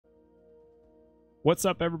What's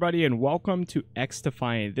up, everybody, and welcome to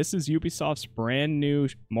XDefiant. This is Ubisoft's brand new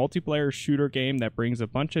multiplayer shooter game that brings a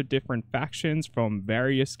bunch of different factions from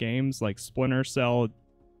various games like Splinter Cell,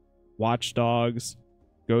 Watch Dogs,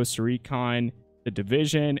 Ghost Recon, The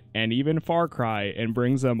Division, and even Far Cry, and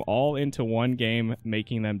brings them all into one game,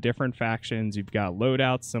 making them different factions. You've got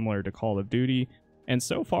loadouts similar to Call of Duty, and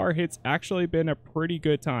so far it's actually been a pretty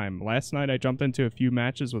good time. Last night I jumped into a few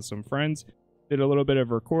matches with some friends, did a little bit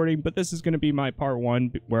of recording, but this is going to be my part one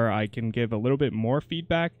where I can give a little bit more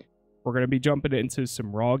feedback. We're going to be jumping into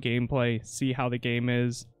some raw gameplay, see how the game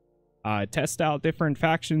is, test out different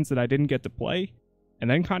factions that I didn't get to play, and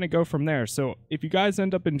then kind of go from there. So if you guys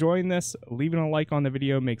end up enjoying this, leaving a like on the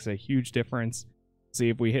video makes a huge difference. See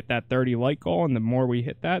if we hit that 30 like goal, and the more we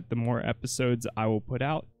hit that, the more episodes I will put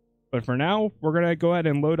out. But for now, we're going to go ahead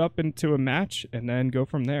and load up into a match and then go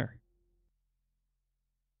from there.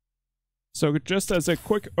 So just as a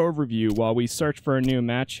quick overview, while we search for a new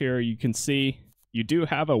match here, you can see you do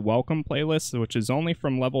have a welcome playlist, which is only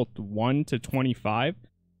from level 1 to 25,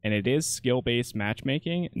 and it is skill-based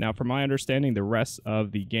matchmaking. Now, from my understanding, the rest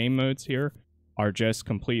of the game modes here are just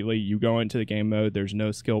completely, you go into the game mode, there's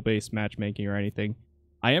no skill-based matchmaking or anything.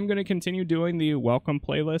 I am going to continue doing the welcome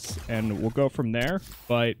playlist, and we'll go from there,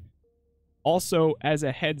 but also, as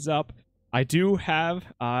a heads up, I do have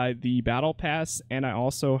the Battle Pass, and I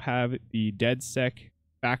also have the DedSec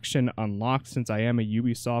faction unlocked since I am a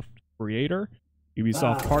Ubisoft creator,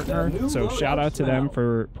 Ubisoft partner, so shout out to them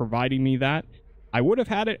for providing me that. I would have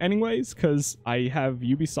had it anyways because I have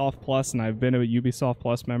Ubisoft Plus, and I've been a Ubisoft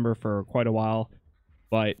Plus member for quite a while,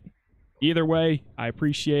 but either way, I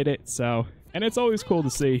appreciate it, so, and it's always cool to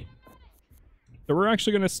see. So we're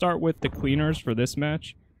actually going to start with the cleaners for this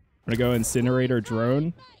match. I'm going to go Incinerator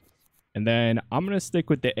Drone. And then I'm going to stick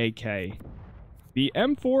with the AK. The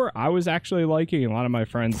M4, I was actually liking. A lot of my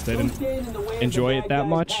friends didn't enjoy it that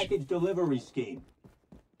much.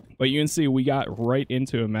 But you can see we got right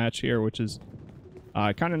into a match here, which is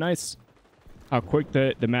kind of nice. How quick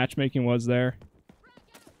the matchmaking was there.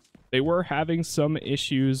 They were having some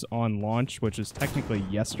issues on launch, which is technically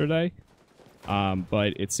yesterday.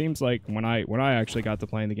 But it seems like when I actually got to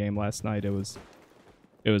playing the game last night, it was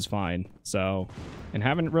fine. So, and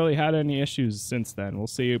haven't really had any issues since then. We'll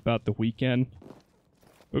see about the weekend.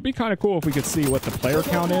 It would be kind of cool if we could see what the player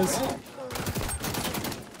count is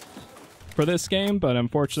for this game, but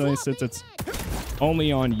unfortunately, since it's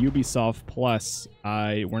only on Ubisoft Plus,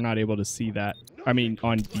 we're not able to see that. I mean,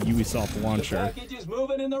 on the Ubisoft launcher.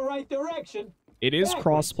 It is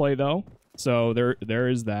crossplay though, so there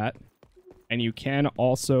is that. And you can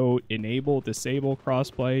also disable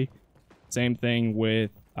crossplay. Same thing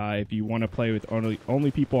with if you want to play with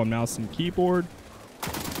only people on mouse and keyboard,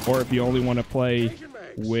 or if you only want to play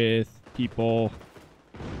with people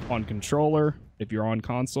on controller, if you're on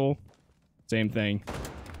console, same thing.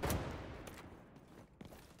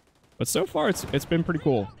 But so far, it's been pretty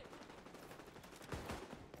cool.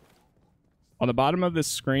 On the bottom of this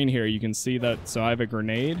screen here, you can see that, so I have a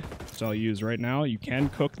grenade, which I'll use right now. You can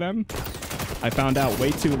cook them. I found out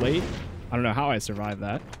way too late. I don't know how I survived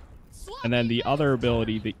that. And then the other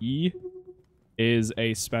ability, the E, is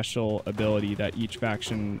a special ability that each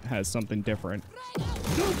faction has something different,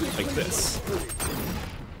 like this.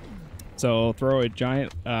 So throw a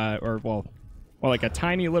giant, well, like a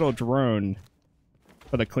tiny little drone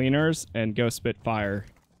for the cleaners and go spit fire.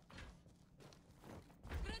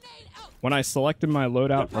 When I selected my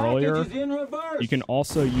loadout earlier, you can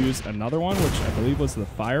also use another one, which I believe was the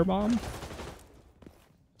firebomb.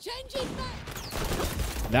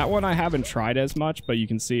 That one I haven't tried as much, but you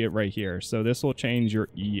can see it right here. So this will change your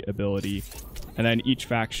E ability, and then each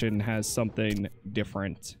faction has something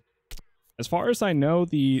different. As far as I know,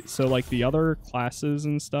 so like the other classes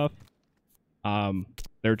and stuff,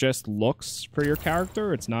 they're just looks for your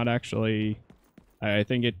character. It's not actually, I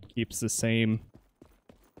think it keeps the same,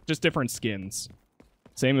 just different skins.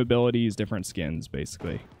 Same abilities, different skins,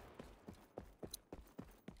 basically.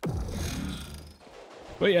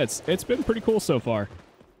 But yeah, it's been pretty cool so far.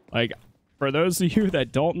 Like, for those of you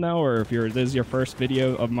that don't know, or if this is your first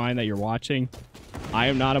video of mine that you're watching, I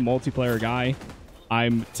am not a multiplayer guy.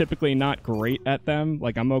 I'm typically not great at them.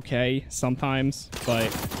 Like, I'm okay sometimes, but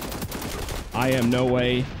I am no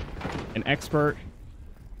way an expert.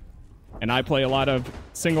 And I play a lot of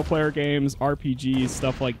single-player games, RPGs,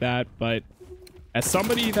 stuff like that. But as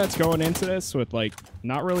somebody that's going into this with, like,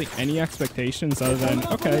 not really any expectations other than,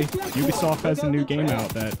 okay, Ubisoft has a new game out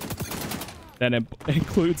that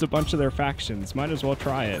includes a bunch of their factions. Might as well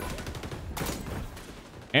try it.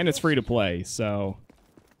 And it's free to play, so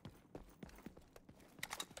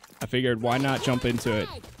I figured why not jump into it.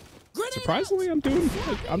 surprisingly, I'm doing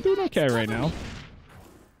okay right now.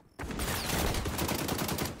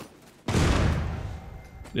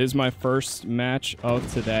 It is my first match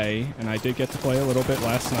of today, and I did get to play a little bit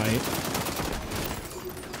last night.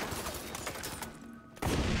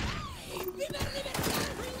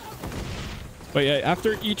 But yeah,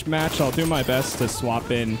 after each match, I'll do my best to swap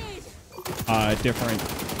in different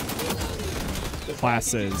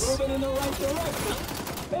classes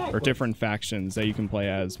or different factions that you can play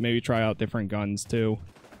as. Maybe try out different guns too.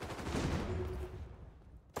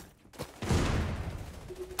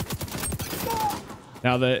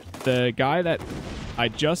 Now the guy that I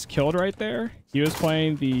just killed right there, he was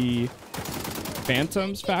playing the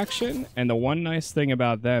Phantoms faction, and the one nice thing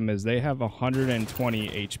about them is they have 120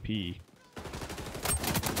 HP.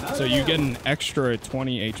 So you get an extra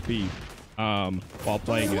 20 HP while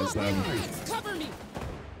playing as them.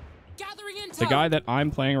 The guy that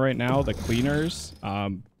I'm playing right now, the Cleaners,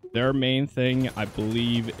 their main thing, I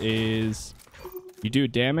believe, is you do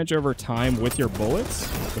damage over time with your bullets,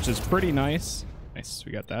 which is pretty nice. Nice,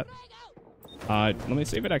 we got that. Let me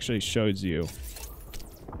see if it actually shows you.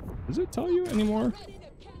 Does it tell you anymore?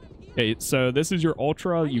 Okay, so this is your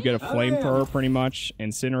Ultra. You get a flamethrower pretty much,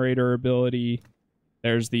 incinerator ability.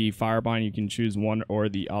 There's the Firebind. You can choose one or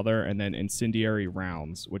the other, and then incendiary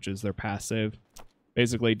rounds, which is their passive.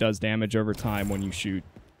 Basically does damage over time when you shoot.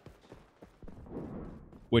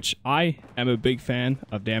 Which I am a big fan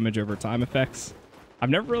of damage over time effects. I've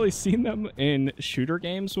never really seen them in shooter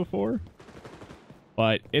games before,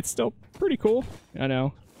 but it's still pretty cool. I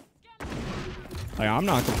know. Like, I'm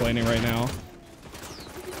not complaining right now.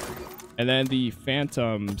 And then the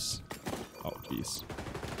Phantoms. Oh, jeez.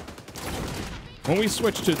 When we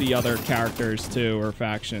switch to the other characters too, or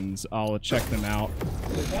factions, I'll check them out.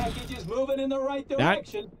 The package is moving in the right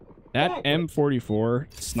direction. That M44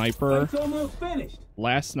 sniper,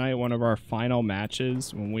 last night, one of our final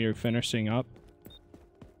matches, when we were finishing up,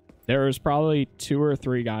 there was probably 2 or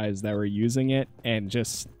 3 guys that were using it and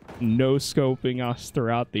just no-scoping us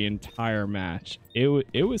throughout the entire match. It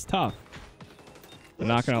was tough. I'm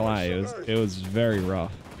not gonna lie, it was very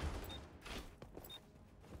rough.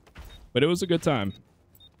 But it was a good time.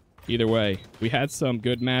 Either way, we had some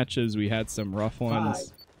good matches. We had some rough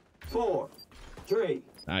ones. 5, 4, 3.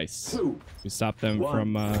 Nice. 2, we stopped them 1.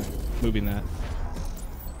 from moving that.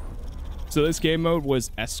 So this game mode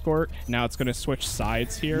was Escort. Now it's going to switch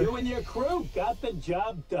sides here. You and your crew got the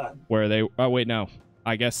job done. Where they... Oh, wait, no.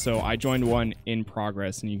 I guess so. I joined one in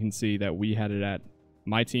progress, and you can see that we had it at...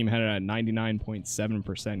 My team had it at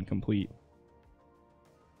 99.7% complete.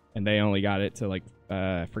 And they only got it to, like...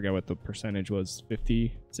 I forget what the percentage was.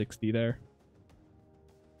 50, 60 there.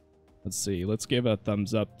 Let's see. Let's give a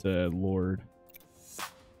thumbs up to Lord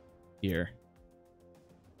here.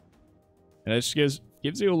 And this gives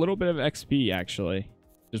you a little bit of XP, actually.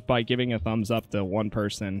 Just by giving a thumbs up to one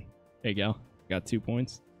person. There you go. Got 2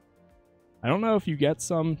 points. I don't know if you get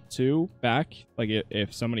some, too, back. Like,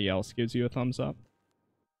 if somebody else gives you a thumbs up.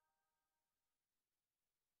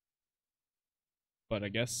 But I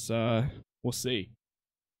guess we'll see.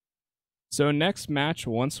 So next match,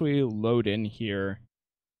 once we load in here,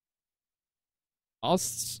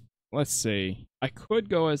 let's see. I could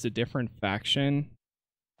go as a different faction.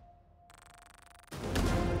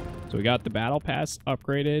 So we got the battle pass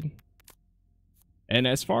upgraded. And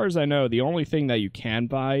as far as I know, the only thing that you can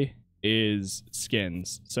buy is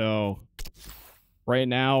skins. So right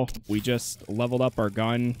now, we just leveled up our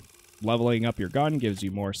gun. Leveling up your gun gives you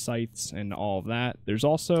more sights and all of that. There's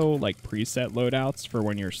also like preset loadouts for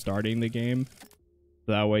when you're starting the game.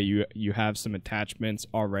 So that way you have some attachments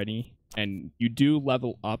already. And you do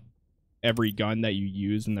level up every gun that you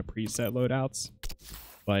use in the preset loadouts.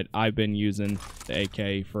 But I've been using the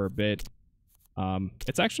AK for a bit.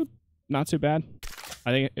 It's actually not too bad. I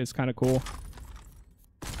think it's kind of cool.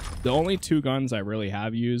 The only 2 guns I really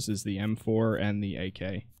have used is the M4 and the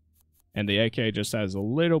AK. And the AK just has a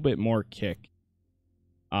little bit more kick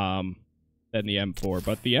than the M4.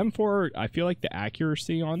 But the M4, I feel like the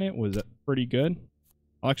accuracy on it was pretty good.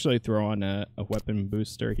 I'll actually throw on a weapon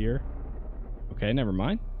booster here. Okay, never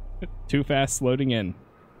mind. Too fast loading in.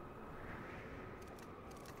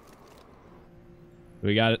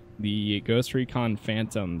 We got the Ghost Recon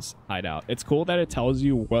Phantoms hideout. It's cool that it tells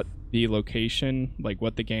you what the location, like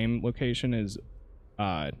what the game location is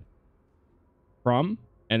from.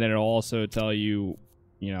 And then it'll also tell you,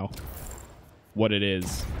 you know, what it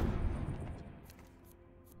is.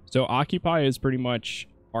 So Occupy is pretty much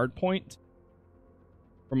hardpoint,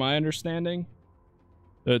 from my understanding.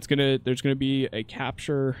 So there's gonna be a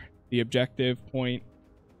capture the objective point,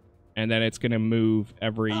 and then it's gonna move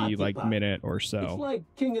every Occupy. like minute or It's so. like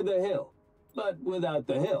King of the Hill, but without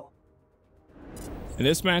the hill. And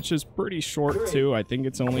this match is pretty short too. I think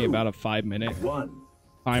it's only about a 5-minute 1.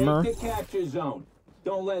 timer. Take the capture zone.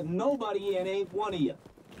 Don't let nobody in. Ain't one of you.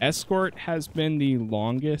 Escort has been the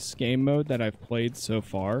longest game mode that I've played so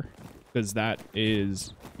far, because that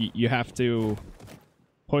is, you have to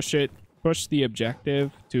push the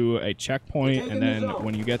objective to a checkpoint, and then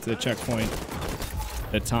when you get to the checkpoint,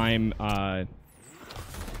 the time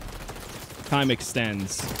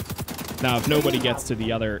extends. Now, if nobody gets to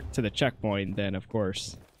the checkpoint, then of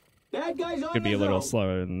course That guy's on it could be a his little own.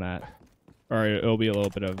 slower than that, or it'll be a little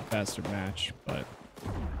bit of a faster match, but.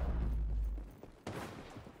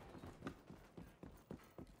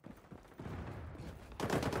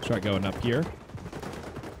 Try going up here.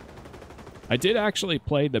 I did actually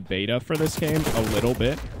play the beta for this game a little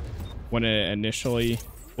bit when it initially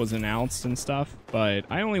was announced and stuff, but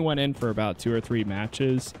I only went in for about 2 or 3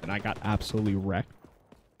 matches and I got absolutely wrecked,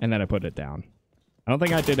 and then I put it down. I don't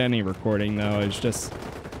think I did any recording though. It's just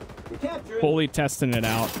fully testing it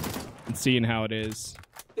out and seeing how it is.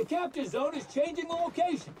 The capture zone is changing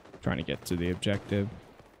location. Trying to get to the objective.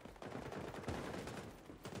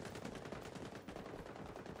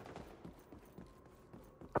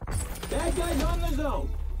 That guy's on the zone.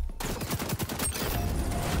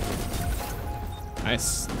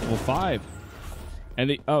 Nice. Level 5.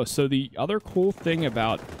 And so the other cool thing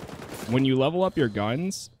about when you level up your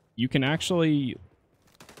guns, you can actually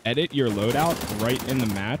edit your loadout right in the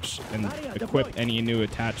match and equip any new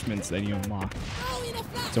attachments that you unlock.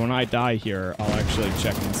 So when I die here, I'll actually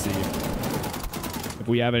check and see if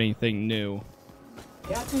we have anything new.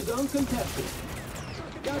 Capture zone contested.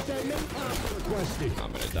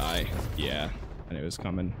 I'm gonna die. Yeah, and it was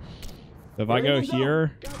coming. So if I go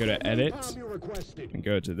here, go to edit, and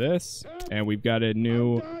go to this, and we've got a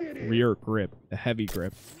new rear grip, a heavy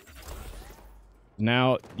grip.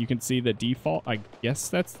 Now you can see the default. I guess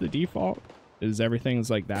that's the default. Is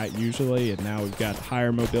everything's like that usually, and now we've got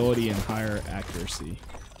higher mobility and higher accuracy.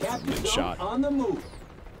 Good shot. On the move.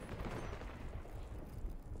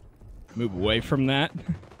 Move away from that.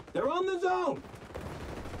 They're on the zone.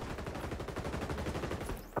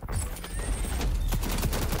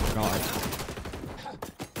 God.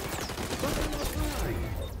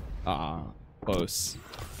 Close.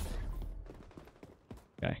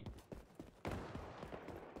 Okay.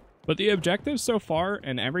 But the objectives so far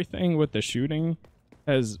and everything with the shooting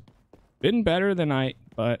has been better than I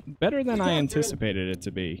anticipated it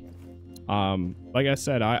to be. Like I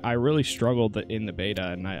said, I really struggled in the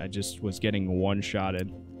beta, and I just was getting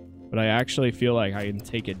one-shotted. But I actually feel like I can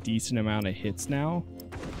take a decent amount of hits now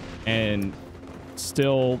and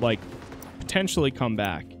still, like, potentially come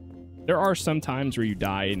back. There are some times where you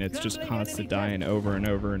die and it's just constant dying over and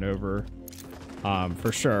over and over.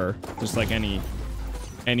 For sure. Just like any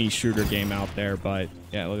shooter game out there, but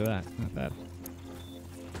yeah, look at that. Not bad.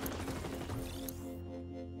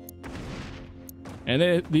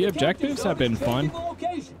 And the objectives have been fun.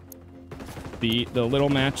 The little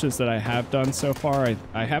matches that I have done so far,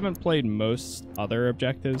 I haven't played most other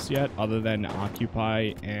objectives yet, other than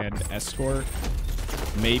Occupy and Escort.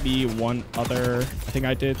 Maybe one other, I think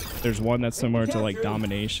I did. There's one that's similar to like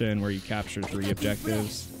Domination, where you capture 3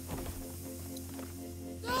 objectives.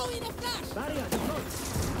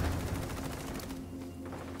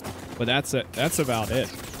 But that's about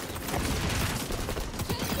it.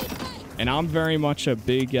 And I'm very much a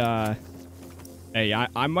big, hey,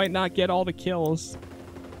 I might not get all the kills,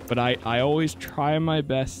 but I always try my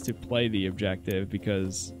best to play the objective,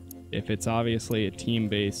 because if it's obviously a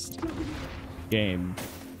team-based game,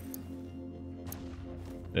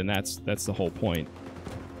 then that's the whole point.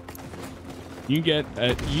 You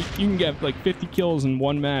can get like 50 kills in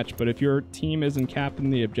one match, but if your team isn't capping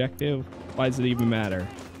the objective, why does it even matter?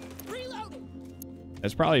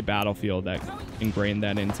 It's probably Battlefield that ingrained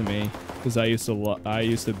that into me, because I used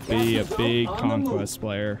to be a big Conquest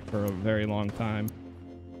player for a very long time.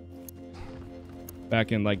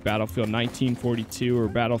 Back in like Battlefield 1942 or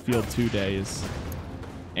Battlefield 2 days.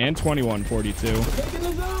 And 2142.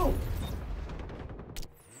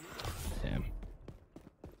 Damn.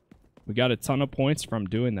 We got a ton of points from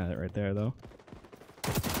doing that right there, though.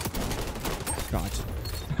 God.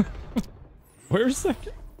 Where's that?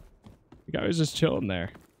 The guy was just chilling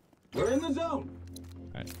there. We're in the zone.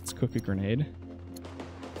 Alright, let's cook a grenade.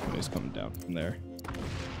 Somebody's coming down from there.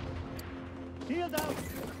 Shield out.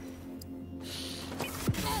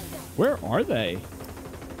 Where are they?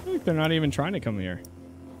 I think they're not even trying to come here.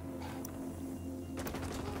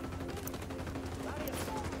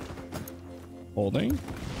 Holding.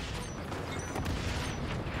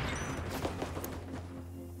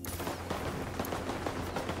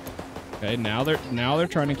 Okay, now they're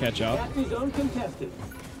trying to catch up. Capture zone contested.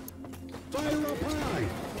 Fire up high.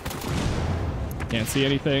 Can't see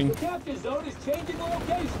anything. The capture zone is changing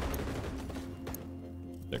location.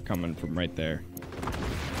 They're coming from right there.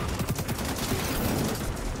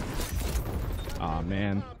 Aw,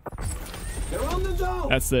 man. They're on the zone.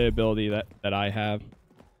 That's the ability that I have.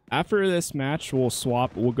 After this match, we'll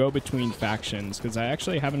go between factions, because I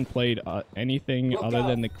actually haven't played anything Look other out.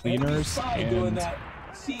 than the cleaners Enemy spy doing and that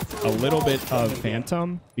see-through a little wall bit of thing again.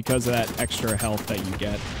 Phantom because of that extra health that you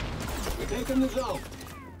get. We're taking the zone.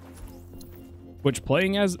 Which,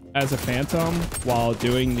 playing as a Phantom while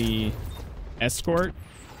doing the escort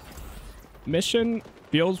mission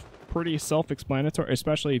feels pretty self-explanatory,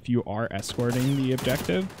 especially if you are escorting the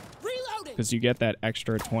objective, because you get that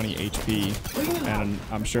extra 20 HP, and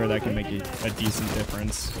I'm sure that can make a decent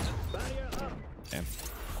difference. Damn.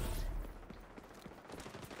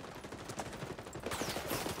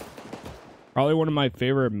 Probably one of my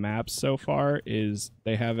favorite maps so far is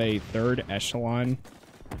they have a third echelon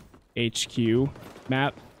HQ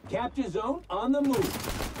map Capture zone on the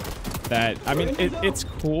move. that, I mean, it's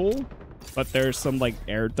cool, but there's some like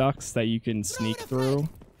air ducts that you can sneak through,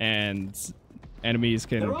 and enemies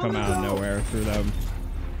can come out of nowhere through them.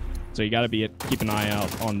 So you gotta keep an eye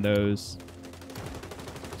out on those.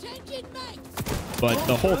 But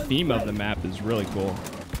the whole theme of the map is really cool.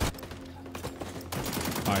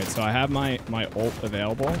 Alright, so I have my ult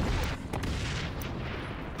available.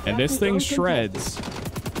 And this thing shreds.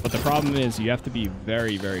 But the problem is you have to be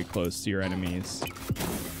very, very close to your enemies.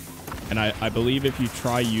 And I believe if you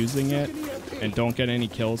try using it and don't get any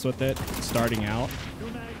kills with it starting out,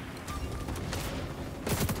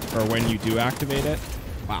 or when you do activate it,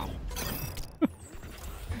 wow.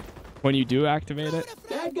 When you do activate it,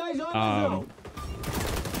 Bad guys on the zone.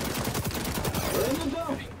 We're in the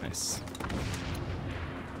zone. okay, nice.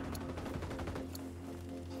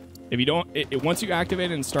 If you don't, once you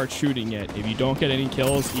activate it and start shooting it, if you don't get any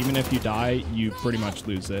kills, even if you die, you pretty much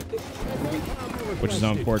lose it, which is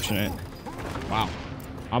unfortunate. Wow,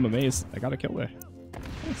 I'm amazed. I got a kill there.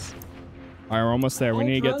 Nice. All right, we're almost there. We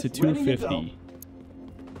need to get to 250.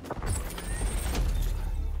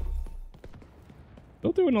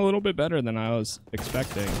 Still doing a little bit better than I was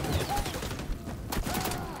expecting.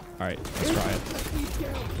 All right, let's try it.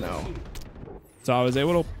 No. So I was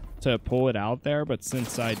able to pull it out there, but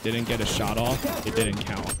since I didn't get a shot off, it didn't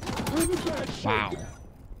count. Wow.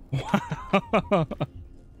 Wow.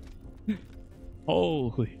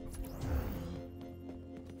 Holy.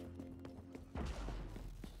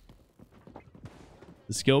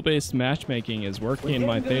 The skill-based matchmaking is working in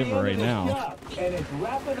my favor right now. And it's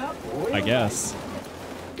wrapping up real I guess.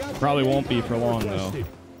 Probably won't be for long though.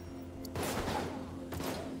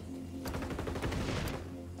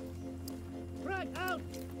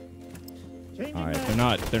 All right,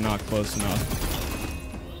 they're not close enough.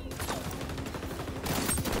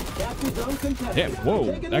 Damn,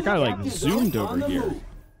 whoa, that guy like zoomed over here.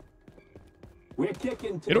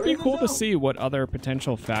 It'll be cool to see what other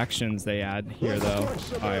potential factions they add here though.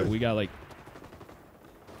 All right, we got like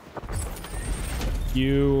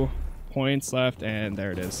few points left, and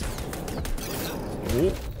there it is.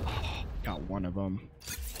 Oh, got one of them.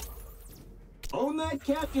 Own that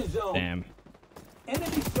capture zone. Damn. Enemy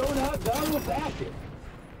thrown out down with active.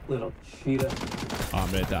 Little cheetah. Oh,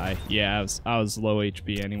 I'm gonna die. Yeah, I was low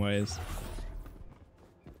HP anyways.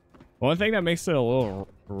 One thing that makes it a little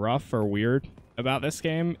rough or weird about this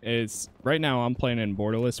game is right now I'm playing in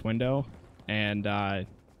borderless window, and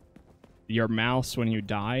your mouse, when you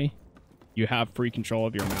die, you have free control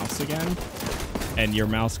of your mouse again, and your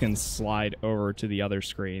mouse can slide over to the other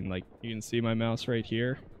screen. Like, you can see my mouse right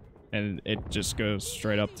here, and it just goes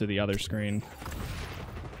straight up to the other screen.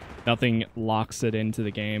 Nothing locks it into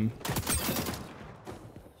the game.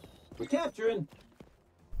 We're capturing.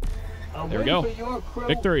 There we go.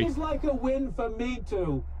 Victory. It's like a win for me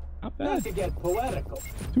too. Not Not bad. to get poetical.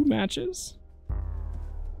 2 matches.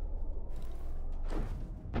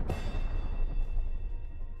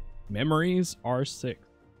 Memories are 6.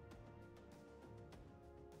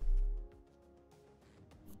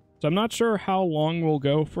 So I'm not sure how long we'll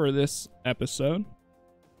go for this episode.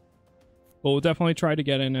 But we'll definitely try to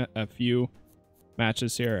get in a few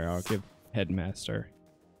matches here. I'll give Headmaster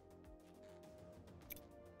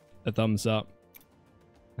a thumbs up.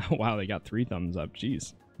 Wow, they got 3 thumbs up.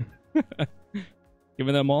 Jeez.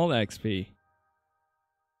 Giving them all the XP.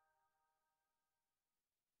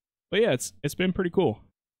 But yeah, it's been pretty cool.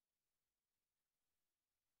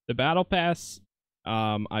 The Battle Pass,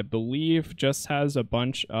 I believe, just has a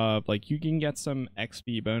bunch of, like, you can get some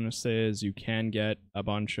XP bonuses. You can get a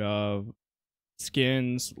bunch of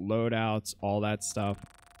skins, loadouts, all that stuff.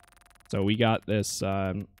 So we got this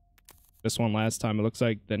this one last time. It looks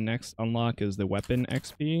like the next unlock is the weapon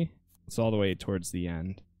XP. It's all the way towards the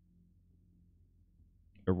end.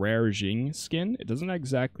 A rare Jing skin. It doesn't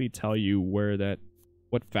exactly tell you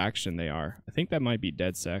what faction they are. I think that might be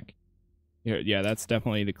DedSec. Yeah, that's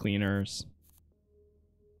definitely the cleaners.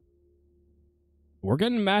 We're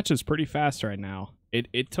getting matches pretty fast right now.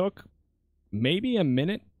 It took maybe a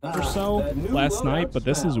minute or so last night, but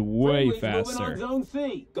this is way faster.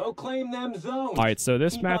 Go claim them zones. All right, so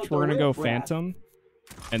this Keep match out we're the gonna go riffraff. Phantom,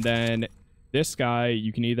 and then this guy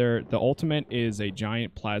you can either the ultimate is a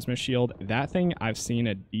giant plasma shield. That thing I've seen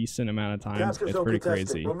a decent amount of times. It's pretty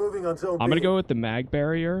crazy. We're moving on zone I'm gonna B. go with the mag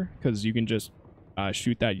barrier because you can just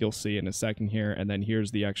shoot that. You'll see in a second here, and then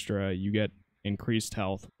here's the extra. You get increased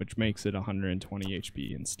health, which makes it 120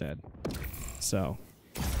 HP instead. So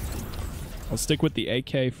I'll stick with the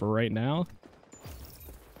AK for right now.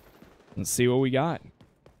 Let's see what we got.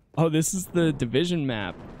 Oh, this is the division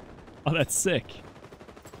map. Oh, that's sick.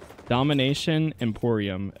 Domination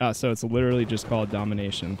Emporium. So it's literally just called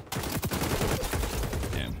Domination.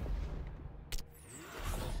 Damn.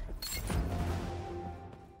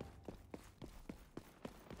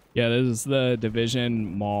 Yeah, this is the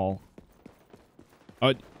Division Mall.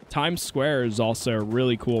 Oh, Times Square is also a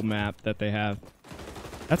really cool map that they have.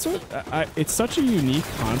 That's what it's such a unique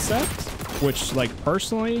concept, which, like,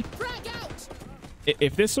 personally,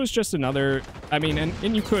 if this was just another, I mean,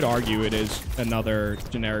 and you could argue it is another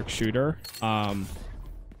generic shooter,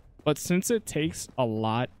 but since it takes a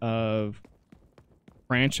lot of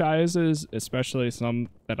franchises, especially some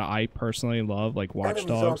that I personally love, like Watch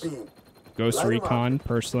Dogs, Ghost Recon,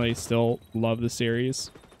 personally still love the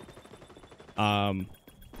series.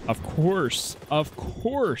 Of course,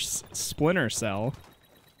 Splinter Cell.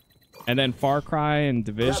 And then Far Cry and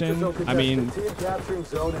Division. I mean,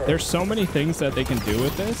 there's so many things that they can do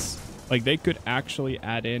with this. Like, they could actually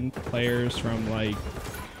add in players from, like,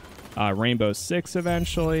 Rainbow Six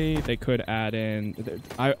eventually. They could add in...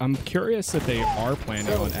 I'm curious if they are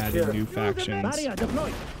planning on adding new factions.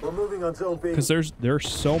 We're moving on zone B. Because there's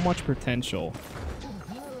so much potential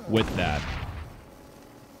with that.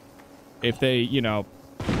 If they, you know...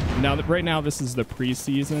 Now, right now, this is the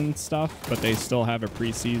preseason stuff, but they still have a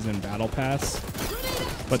preseason battle pass.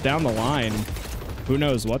 But down the line, who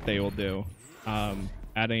knows what they will do.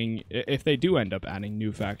 Adding, if they do end up adding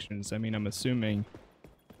new factions, I mean, I'm assuming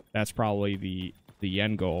that's probably the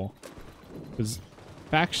end goal. Because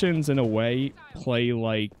factions, in a way, play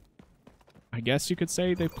like, I guess you could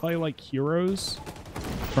say they play like heroes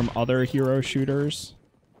from other hero shooters.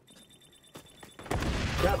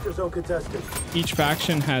 Capture zone contested. Each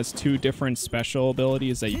faction has 2 different special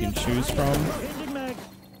abilities that you can choose from,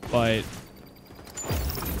 but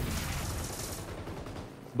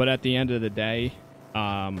at the end of the day,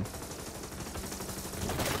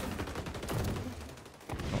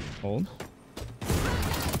 hold.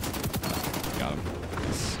 Got him.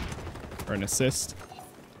 Or an assist.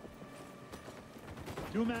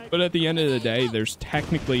 But at the end of the day, there's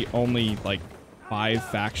technically only like 5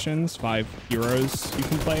 factions, 5 heroes you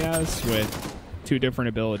can play as with 2 different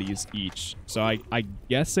abilities each. So I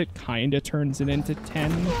guess it kind of turns it into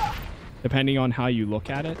 10, depending on how you look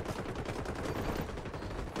at it.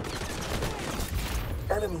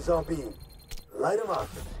 Enemies on B. Light them up.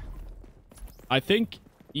 I think,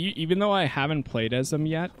 even though I haven't played as them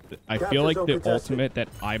yet, I feel like the ultimate that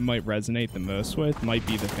I might resonate the most with might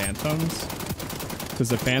be the Phantoms. Because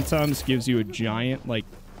the Phantoms gives you a giant, like,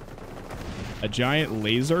 a giant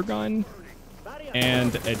laser gun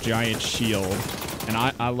and a giant shield. And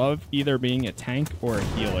I love either being a tank or a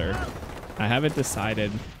healer. I haven't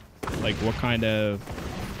decided, like, what kind of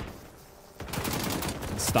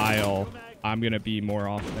style I'm going to be more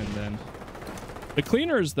often than. The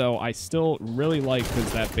cleaners, though, I still really like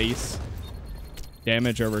because that base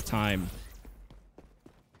damage over time.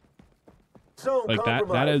 Like,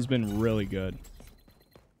 that has been really good.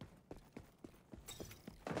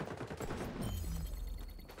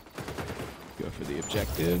 Go for the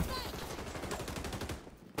objective.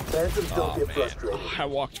 Phantoms don't get frustrated. I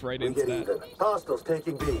walked right into that. Even. Hostiles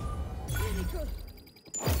taking B.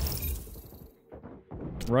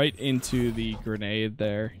 Right into the grenade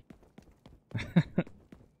there.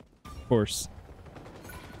 Of course.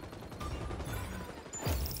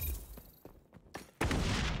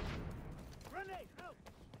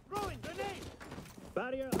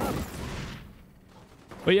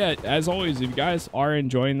 But yeah, as always, if you guys are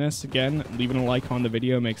enjoying this, again, leaving a like on the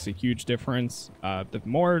video makes a huge difference. The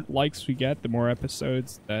more likes we get, the more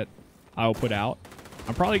episodes that I'll put out.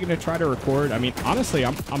 I'm probably gonna try to record. I mean, honestly,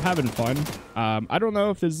 I'm having fun. I don't know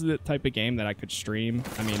if this is the type of game that I could stream.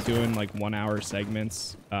 I mean, doing like 1 hour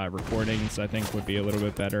segments, recordings, I think would be a little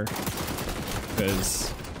bit better,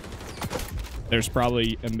 because there's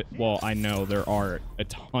probably, well, I know there are a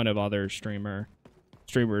ton of other streamers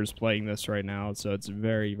playing this right now, so it's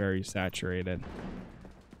very, very saturated.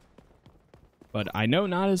 But I know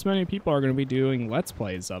not as many people are going to be doing Let's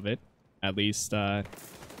Plays of it, at least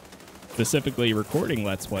specifically recording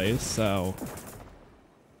Let's Plays, so.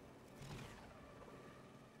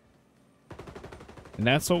 And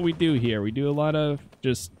that's what we do here. We do a lot of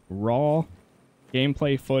just raw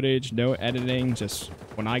gameplay footage, no editing, just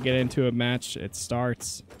when I get into a match, it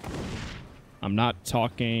starts. I'm not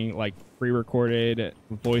talking like pre-recorded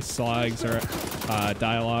voice slugs or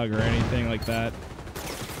dialogue or anything like that.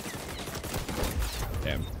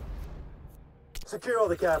 Damn. Secure all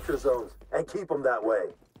the capture zones and keep them that way.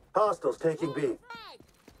 Hostiles taking B.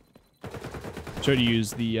 Try to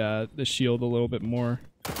use the shield a little bit more.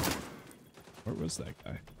 Where was that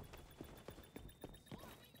guy?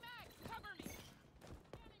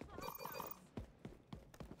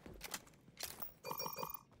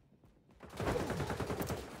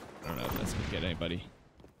 I don't know if that's gonna get anybody.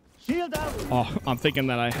 Shield out. Oh, I'm thinking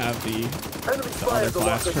that I have the other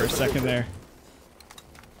class for a second there.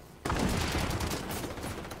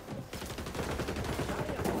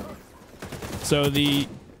 So the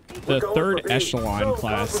third echelon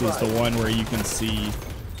class is the one where you can see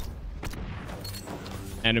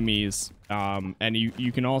enemies, and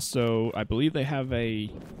you can also, I believe they have a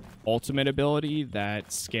ultimate ability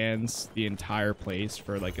that scans the entire place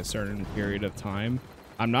for like a certain period of time.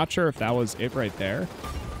 I'm not sure if that was it right there,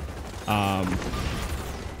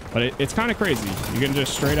 but it's kind of crazy. You can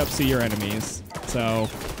just straight up see your enemies. So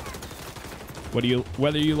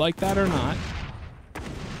whether you like that or not,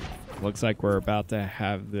 looks like we're about to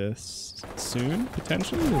have this soon,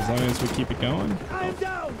 potentially, as long as we keep it going. I'm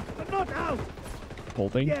down, but not out.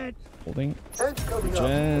 Holding. Yet. Holding. Coming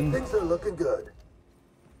Gen. up. Things are looking good.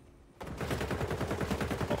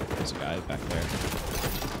 Oh, there's a guy back there.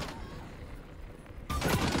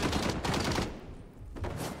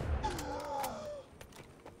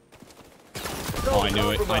 Oh, I knew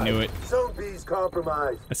it. I knew it. Zone B's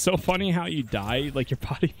compromised. It's so funny how you die, like your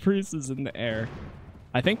body freezes in the air.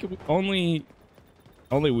 I think only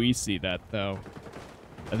we see that, though.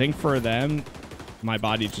 I think for them, my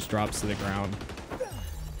body just drops to the ground.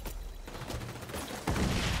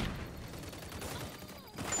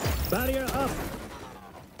 Barrier up.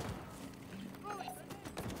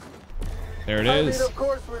 There it I mean, is. of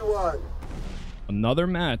course we won. Another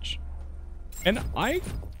match. And I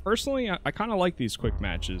personally, I kind of like these quick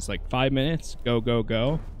matches, like 5 minutes, go, go,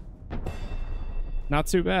 go. Not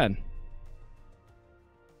too bad.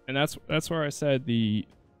 And that's where I said the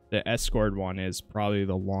escort one is probably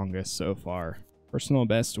the longest so far. Personal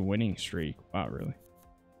best winning streak. Wow, really?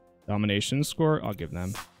 Domination score? I'll give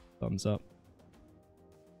them thumbs up.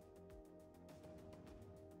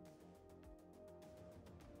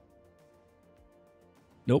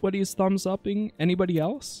 Nobody's thumbs upping anybody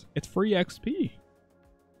else? It's free XP.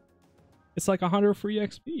 It's like 100 free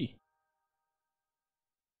XP.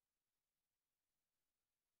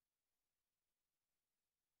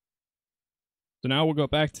 So now we'll go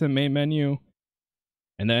back to the main menu,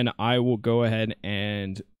 and then I will go ahead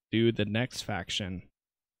and do the next faction,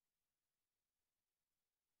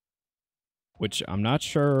 which I'm not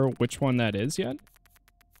sure which one that is yet.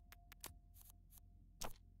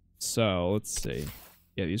 So let's see.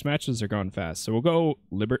 Yeah, these matches are going fast. So we'll go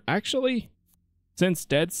Actually, since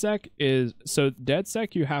DeadSec is... So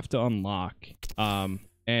DeadSec you have to unlock.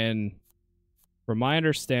 And from my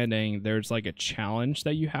understanding, there's like a challenge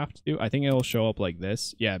that you have to do. I think it'll show up like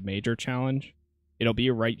this. Yeah, major challenge. It'll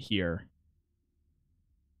be right here.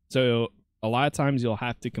 So a lot of times you'll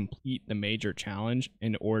have to complete the major challenge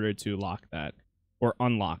in order to lock that or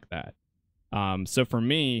unlock that. So for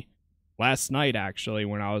me, last night actually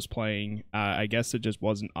when I was playing, I guess it just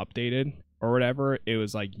wasn't updated or whatever. It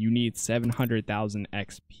was like you need 700,000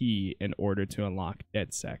 XP in order to unlock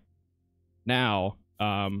DeadSec. Now,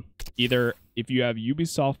 either if you have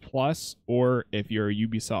Ubisoft Plus or if you're a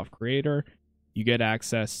Ubisoft creator, you get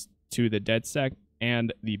access to the DeadSec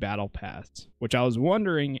and the Battle Pass, which I was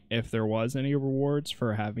wondering if there was any rewards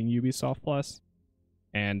for having Ubisoft Plus.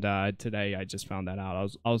 And today I just found that out.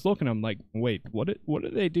 I was looking, I'm like, wait, what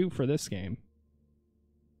did they do for this game?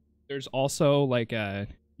 There's also like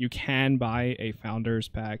you can buy a Founders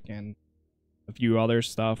Pack and a few other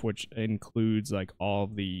stuff, which includes like all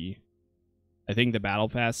of the, I think the Battle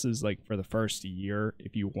Passes like for the first year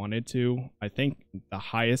if you wanted to. I think the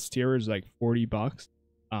highest tier is like $40.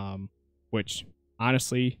 which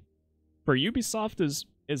honestly for Ubisoft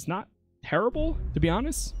is not terrible, to be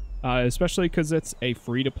honest, especially because it's a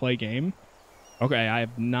free-to-play game. Okay, I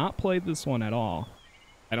have not played this one at all,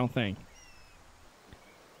 I don't think.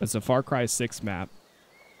 It's a Far Cry 6 map.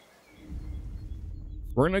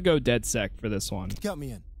 We're gonna go DedSec for this one. Count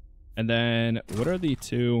me in. And then what are the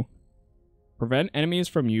two? Prevent enemies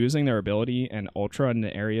from using their ability and ultra in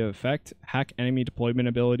the area of effect. Hack enemy deployment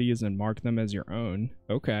abilities and mark them as your own.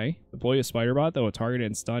 Okay. Deploy a spider bot that will target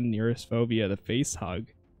and stun nearest foe via the face hug.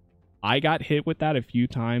 I got hit with that a few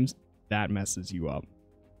times. That messes you up.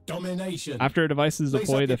 Domination. After a device is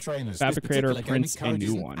deployed, the fabricator This prints a particular game new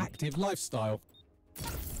encourages one. an active lifestyle.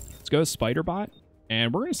 Let's go spider bot.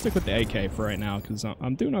 And we're going to stick with the AK for right now because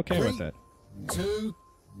I'm doing okay with it. 2,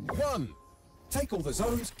 1. Take all the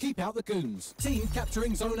zones, keep out the goons. Team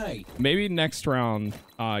capturing zone A. Maybe next round,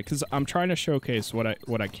 because I'm trying to showcase what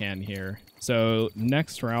I can here. So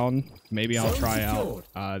next round, maybe I'll try out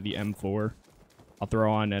the M4. I'll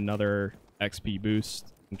throw on another XP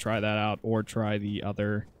boost and try that out, or try the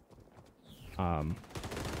other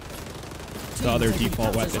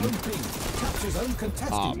default weapon.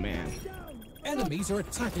 Oh man. Enemies are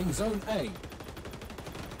attacking zone A. All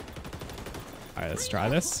right, let's try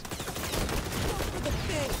this.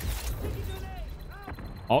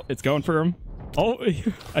 Oh, it's going for him. Oh,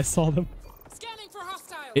 I saw them. Scanning for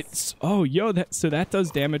hostiles. It's so that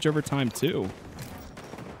does damage over time too.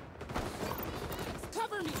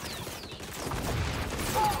 Cover me.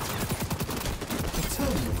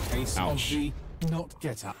 Case Ouch. of the not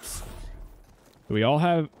get-ups. We all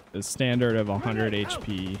have a standard of 100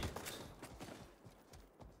 HP.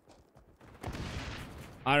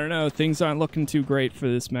 I don't know. Things aren't looking too great for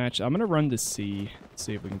this match. I'm gonna run to C.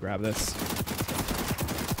 See if we can grab this.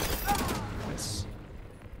 Nice.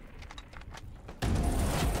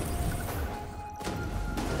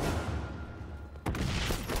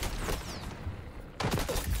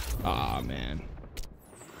 Ah, man.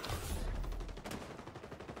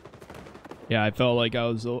 Yeah, I felt like I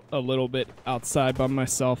was a little bit outside by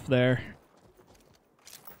myself there.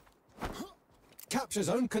 Capture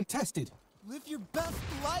zone contested. Live your best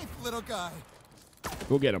life, little guy.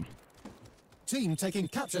 Go get him. Team taking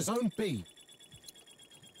capture zone B.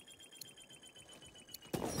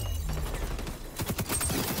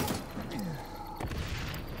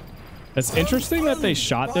 It's interesting that they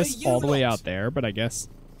shot this all the way out there, but I guess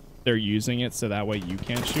they're using it so that way you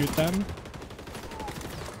can't shoot them.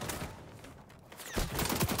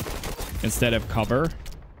 Instead of cover.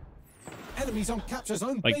 Enemies on capture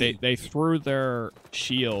zone Like B. they threw their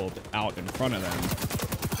shield out in front of them.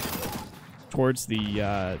 Towards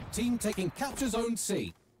the Team taking capture zone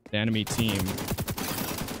C. enemy team.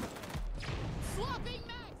 Swapping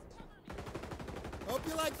mags. Hope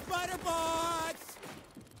you like spider bots.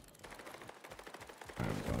 I'm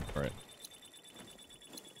going for it.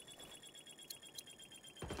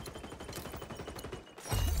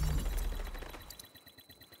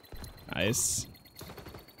 Nice.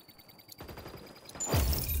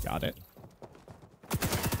 Got it.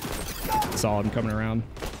 Saw him coming around.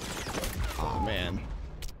 Oh man.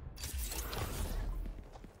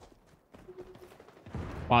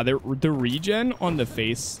 Wow, the regen on the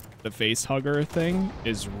face hugger thing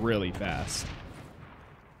is really fast.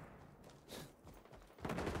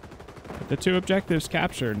 The two objectives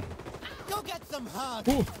captured. Go get some hugs.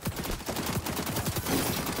 Ooh.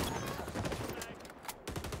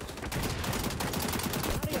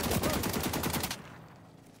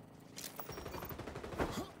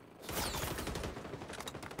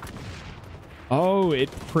 Oh, it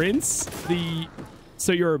prints the...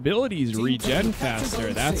 So your abilities regen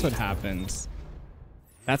faster. That's what happens.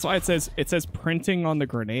 That's why it says printing on the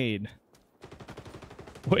grenade.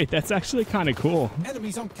 Wait, that's actually kind of cool.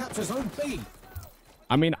 Enemies on capture zone B.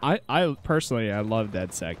 I mean, I personally, I love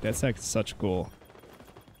DedSec. DedSec is such cool.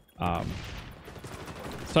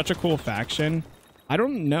 Such a cool faction. I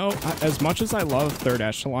don't know, as much as I love Third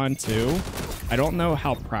Echelon too, I don't know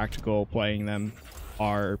how practical playing them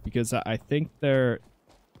are, because I think they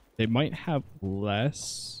might have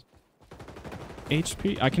less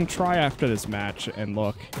HP. I can try after this match and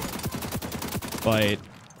look, but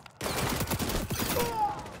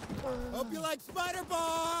Hope you like spider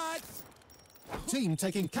bots. Team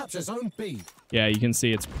taking capture zone B. yeah, you can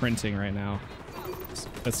see it's printing right now.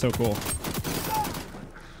 That's so cool.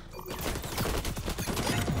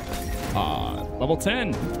 Level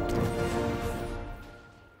 10.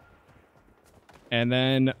 And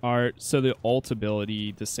then so the ult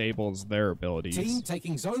ability disables their abilities. Team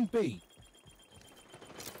taking zone B.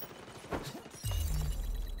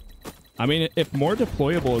 I mean, if more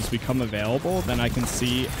deployables become available, then I can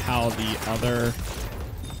see how the other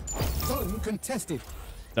Zone contested.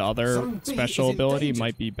 special ability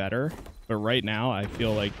might be better. But right now, I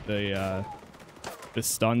feel like the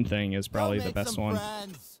stun thing is probably the best one.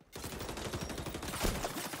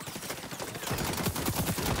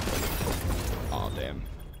 Oh, damn.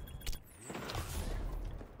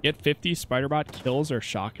 Get 50 Spiderbot kills or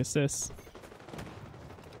shock assists.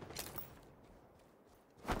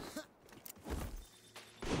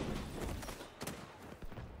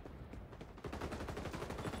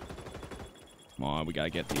 Come on, we gotta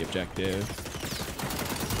get the objective.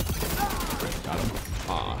 Got him.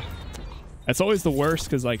 Ah. That's always the worst,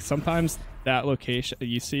 because like sometimes that location,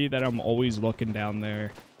 you see that I'm always looking down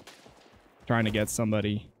there trying to get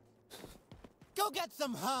somebody. Go get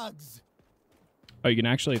some hugs. Oh, you can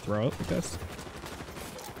actually throw it like this?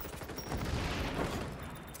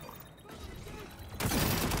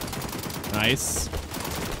 Nice.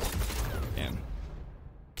 Damn.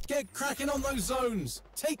 Get cracking on those zones.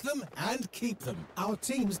 Take them and keep them. Our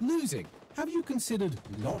team's losing. Have you considered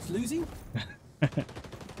not losing? Come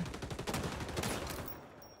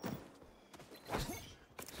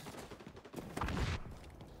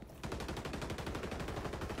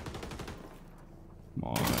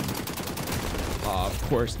on. Of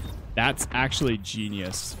course. That's actually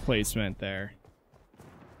genius placement there.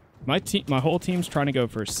 My whole team's trying to go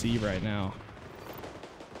for C right now.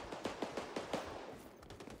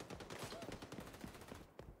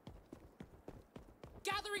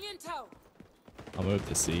 Gathering intel. I'll move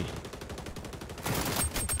to C.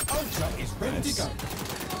 Ultra is ready Nice. to go.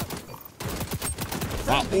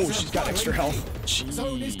 Wow. Oh, she's got extra health.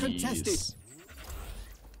 Zone is contested. Jeez.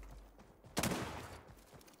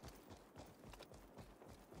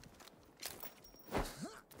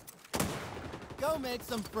 Go make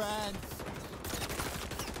some friends.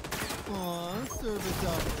 Aw, service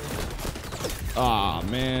up. Aw,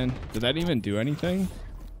 man. Did that even do anything?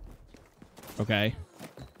 Okay.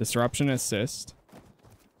 Disruption assist.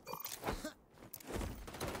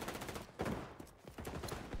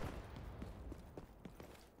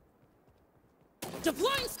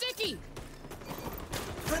 Deploying sticky.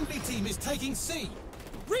 Friendly team is taking C.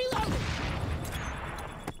 Reloading.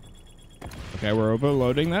 Okay, we're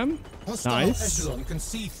overloading them. Hostile Nice. echelon can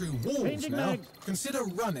see through walls now. Consider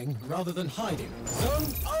running rather than hiding.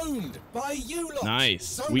 Zone owned by you lot. Nice.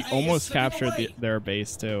 Zone We A is almost slipping captured away. their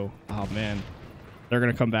base too. Oh man. They're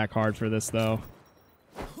gonna come back hard for this though.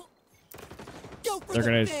 Go for They're the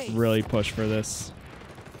gonna base. really push for this.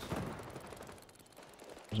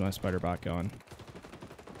 Where's my spider bot going?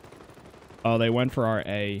 Oh, they went for our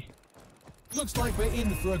A. Looks like we're in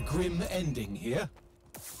for a grim ending here.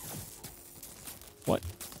 What?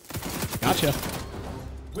 Gotcha.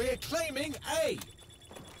 We're claiming A.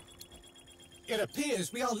 It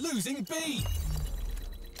appears we are losing B.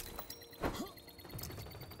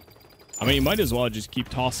 I mean, you might as well just keep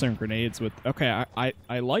tossing grenades with... Okay,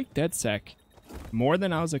 I like DedSec more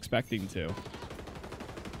than I was expecting to.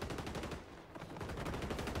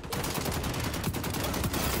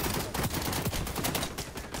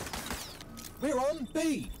 We're on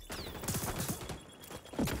B.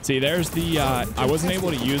 See, there's the... I wasn't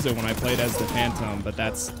able to use it when I played as the Phantom, but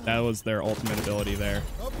that was their ultimate ability there.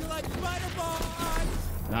 Hope you like spider bots.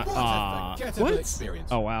 Not, What a forgettable what? experience.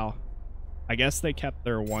 Oh, wow. I guess they kept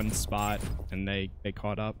their one spot, and they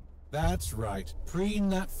caught up. That's right. Preen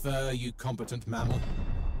that fur, you competent mammal.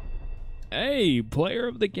 Hey, player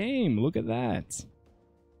of the game. Look at that.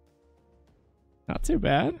 Not too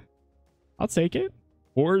bad. I'll take it.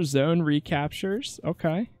 4 zone recaptures.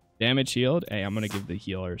 Okay. Damage healed. Hey, I'm going to give the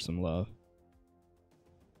healer some love.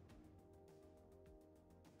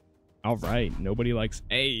 All right. Nobody likes...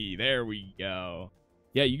 Hey, there we go.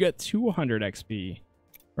 Yeah, you get 200 XP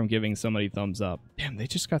from giving somebody thumbs up. Damn, they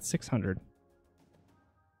just got 600.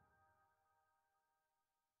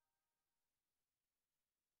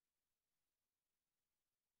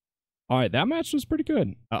 All right, that match was pretty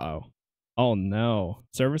good. Uh-oh. Oh, no.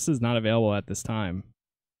 Service is not available at this time.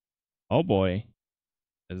 Oh, boy.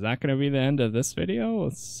 Is that going to be the end of this video?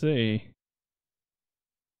 Let's see.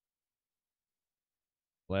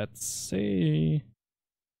 Let's see.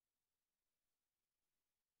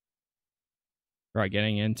 Try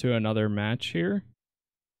getting into another match here.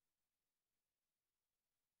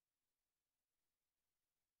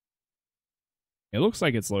 It looks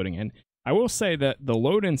like it's loading in. I will say that the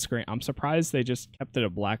load-in screen, I'm surprised they just kept it a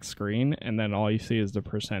black screen, and then all you see is the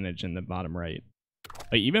percentage in the bottom right.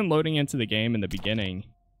 Like, even loading into the game in the beginning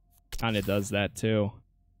kind of does that too.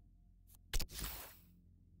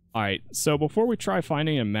 All right, so before we try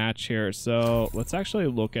finding a match here, so let's actually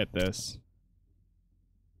look at this.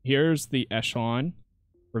 Here's the echelon.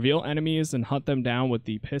 Reveal enemies and hunt them down with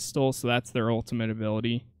the pistol, so that's their ultimate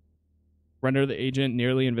ability. Render the agent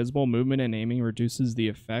nearly invisible. Movement and aiming reduces the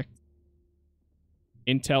effect.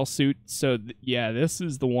 Intel suit. So yeah, this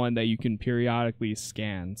is the one that you can periodically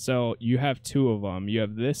scan. So you have two of them. You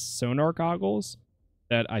have this sonar goggles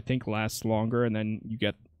that I think lasts longer, and then you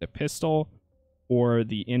get the pistol or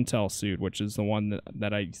the Intel suit, which is the one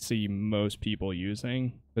that I see most people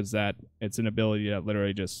using, because that it's an ability that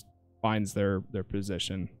literally just finds their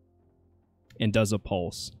position and does a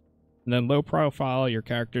pulse. And then low profile, your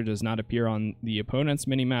character does not appear on the opponent's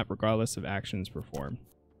minimap regardless of actions performed.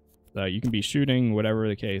 So you can be shooting, whatever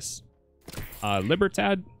the case.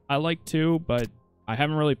 Libertad I like too, but I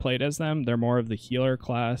haven't really played as them. They're more of the healer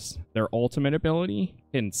class. Their ultimate ability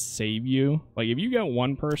can save you. Like if you get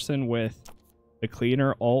one person with the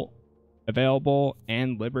cleaner ult available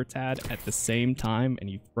and Libertad at the same time and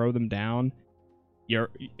you throw them down,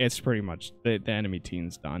 it's pretty much the enemy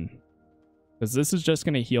team's done. Because this is just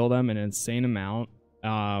going to heal them an insane amount,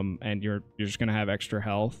 and you're just going to have extra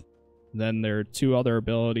health. Then there are two other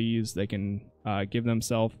abilities. They can give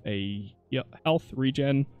themselves a health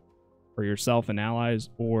regen for yourself and allies,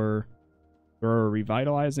 or throw a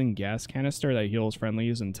revitalizing gas canister that heals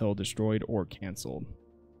friendlies until destroyed or canceled.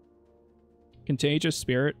 Contagious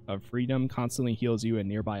Spirit of Freedom constantly heals you and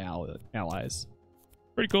nearby allies.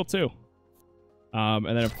 Pretty cool too. And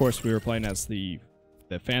then of course we were playing as the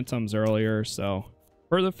Phantoms earlier, so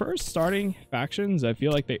for the first starting factions, I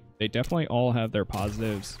feel like they definitely all have their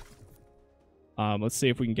positives. Let's see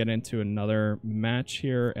if we can get into another match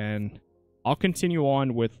here, and I'll continue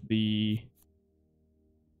on with we'll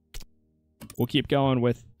keep going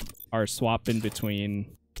with our swap in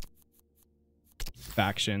between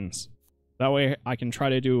factions. That way I can try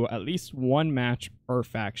to do at least one match per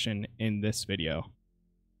faction in this video.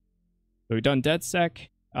 So we've done DedSec.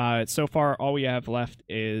 So far, all we have left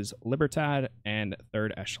is Libertad and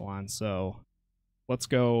third echelon. So let's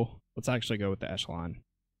actually go with the echelon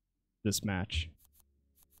this match.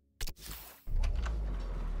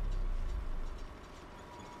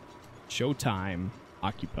 Showtime.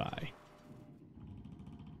 Occupy.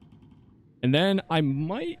 And then I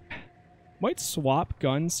might swap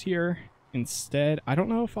guns here instead. I don't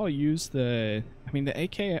know if I'll use the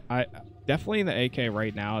AK. Definitely the AK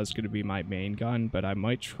right now is going to be my main gun, but I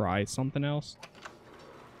might try something else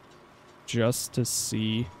just to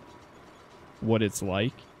see what it's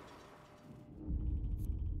like.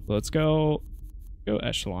 Let's go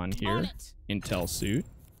echelon here. Intel suit.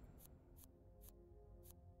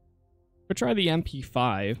 We'll try the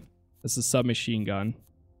MP5. This is a submachine gun.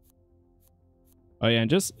 Oh yeah, and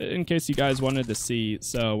just in case you guys wanted to see,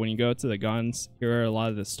 so when you go to the guns, here are a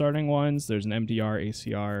lot of the starting ones. There's an MDR,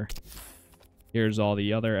 ACR. Here's all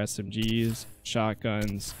the other SMGs,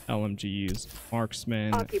 shotguns, LMGs,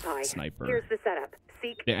 marksman, Occupy. sniper. Here's the setup.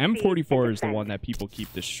 Seek, the M44 is the defend. one that people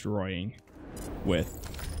keep destroying with.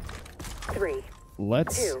 3,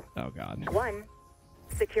 Let's 2, oh god. 1.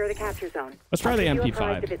 Secure the capture zone. Let's try the Keep you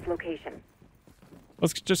apprised MP5. of its location.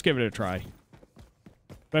 Let's just give it a try.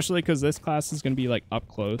 Especially because this class is going to be like up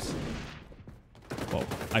close. Whoa,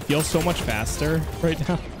 I feel so much faster right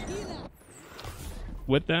now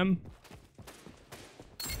with them.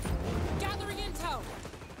 Gathering intel.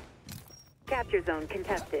 Capture zone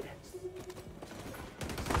contested.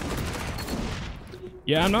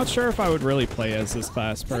 Yeah, I'm not sure if I would really play as this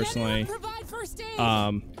class personally. Provide first aid.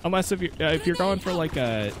 Unless if you're going for like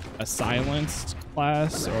a silenced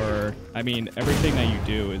class, or I mean everything that you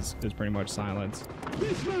do is pretty much silenced.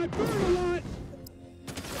 This might burn a lot.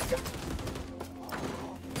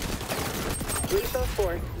 Lethal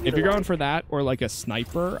force. If you're going for that or like a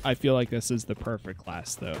sniper, I feel like this is the perfect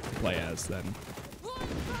class though to play as then.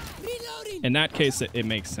 Reloading. In that case, it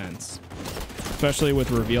makes sense. Especially with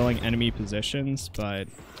revealing enemy positions, but...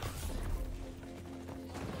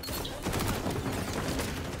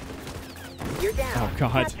 You're down. Oh,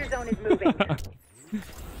 God. Capture zone is moving.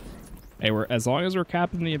 Hey, as long as we're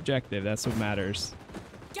capping the objective, that's what matters.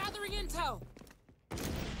 Gathering intel.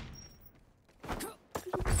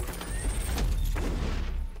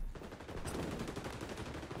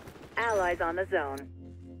 Allies on the zone.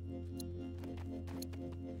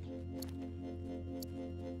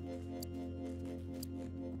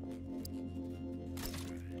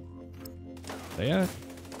 Where they at?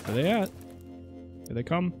 Where they at? Here they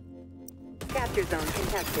come. Capture zone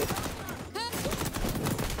contested.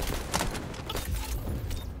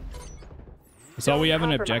 So we have an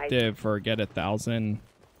Compromised. objective for get 1,000.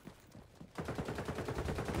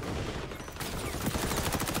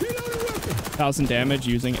 Here 1,000 damage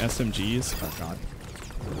using SMGs. Oh god.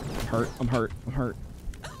 I'm hurt. I'm hurt. I'm hurt.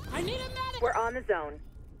 I need a medic. We're on the zone.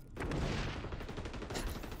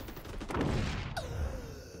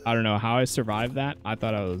 I don't know how I survived that. I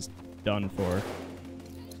thought I was done for.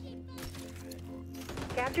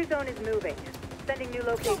 Capture zone is moving. Sending new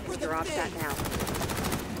location to your offset now.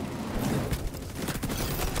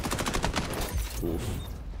 Oof.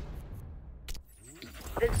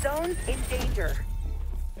 The zone's in danger.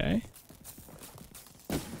 Okay.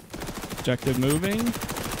 Objective moving.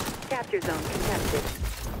 Capture zone contested.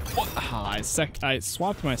 What? Ah, I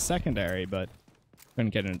swapped my secondary, but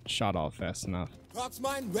couldn't get a shot off fast enough. Prox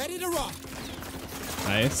mine ready to rock.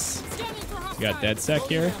 Nice. Scanning for You hostile. got dead sec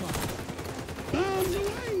here.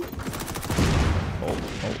 Oh,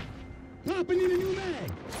 oh.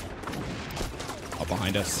 Oh,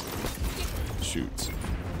 behind us. Shoot.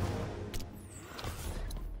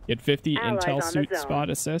 Get 50 Allies intel on the suit zone. spot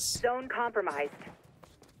assists. Zone compromised.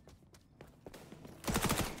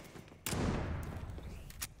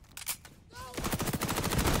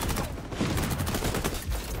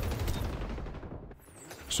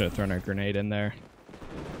 Should have thrown a grenade in there.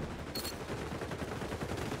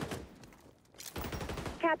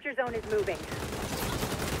 Capture zone is moving.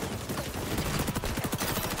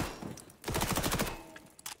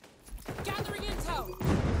 Gathering intel.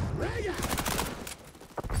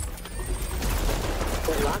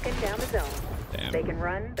 We're locking down the zone. Damn. They can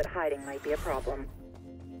run, but hiding might be a problem.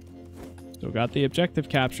 Still got the objective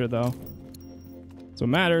capture though. So it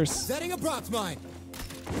matters. Setting a Prox mine.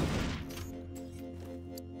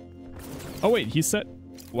 Oh wait, he said,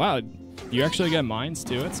 wow, you actually get mines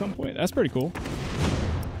too at some point? That's pretty cool.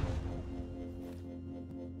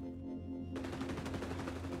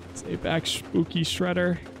 Stay back, spooky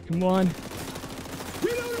shredder. Come on.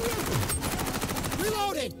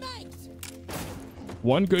 Reloading.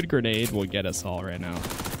 One good grenade will get us all right now.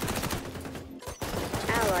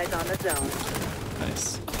 Allies on the zone.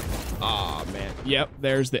 Nice. Aw, man. Yep,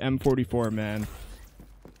 there's the M44, man.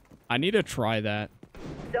 I need to try that.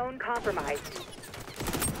 Zone compromised.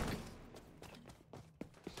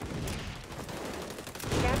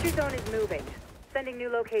 Capture zone is moving. Sending new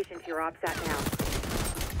location to your OPSAT now.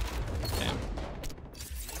 Damn.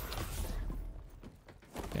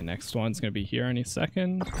 Okay, next one's gonna be here any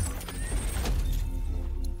second.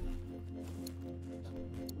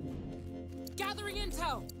 Gathering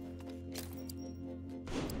intel.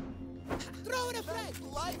 Throw it a frag.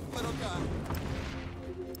 Life, little guy.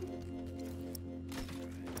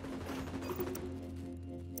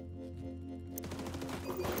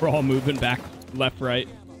 We're all moving back, left, right.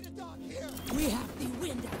 We have the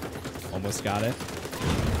wind. Almost got it.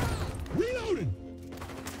 Reloading.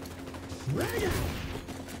 Frag out.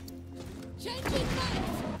 Changing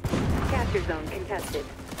lights. Capture zone contested.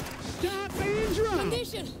 Stop and drop.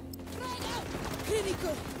 Condition. Frag out.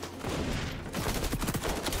 Critical.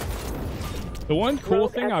 The one cool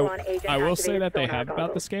Rogue thing Echelon agent I will say activated that they sonar have about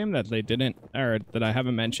goggles. this game that they didn't, or that I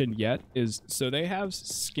haven't mentioned yet, is so they have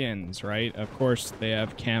skins, right? Of course, they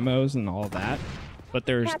have camos and all that, but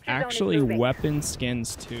there's Capture zone is actually moving. weapon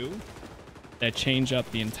skins too that change up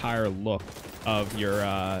the entire look of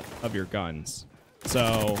your guns.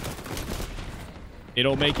 So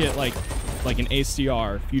it'll make it like an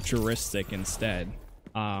ACR futuristic instead.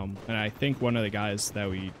 And I think one of the guys that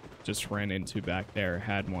we just ran into back there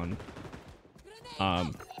had one.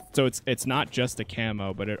 So it's not just a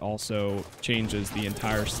camo, but it also changes the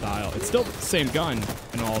entire style. It's still the same gun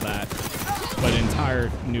and all that, but an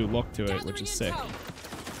entire new look to it, which is sick.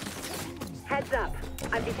 Heads up.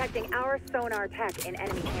 I'm detecting our sonar tech in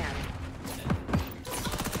enemy hands.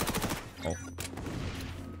 Oh.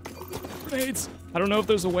 Grenades! I don't know if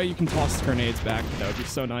there's a way you can toss grenades back. That would be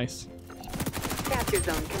so nice. Capture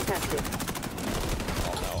zone contested.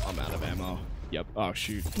 Oh no, I'm out of ammo. Yep. Oh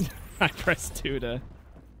shoot. I pressed 2 to...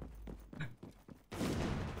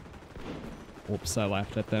 Whoops, I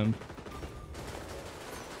laughed at them.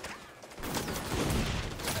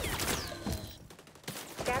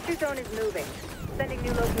 Capture zone is moving. Sending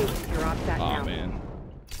new location to your OPSAT now. Oh man.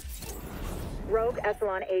 Rogue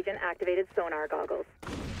Echelon agent activated sonar goggles.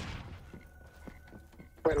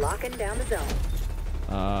 We're locking down the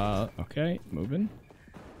zone. Okay, moving.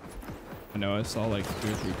 I know I saw like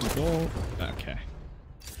 2 or 3 people. Okay.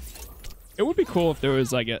 It would be cool if there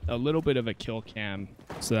was like a little bit of a kill cam,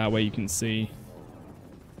 so that way you can see.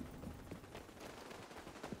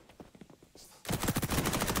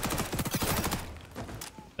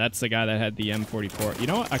 That's the guy that had the M44. You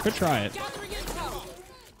know what? I could try it. Gathering intel.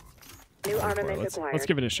 New armament Let's acquired.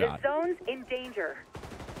 give it a shot. The zone's in danger.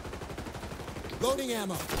 Loading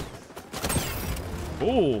ammo.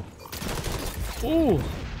 Ooh. Ooh.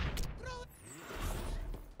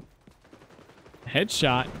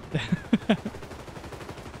 Headshot.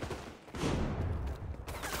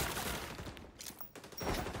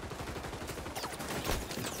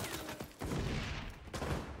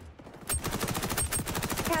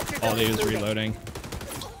 Oh, he was reloading.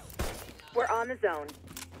 We're on the zone.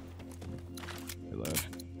 Reload.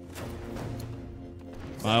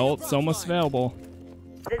 My ult's almost available.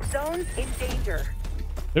 The zone's in danger.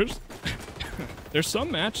 There's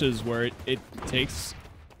some matches where it takes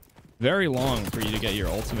very long for you to get your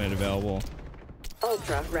ultimate available.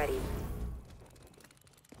 Ultra ready.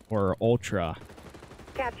 Or ultra.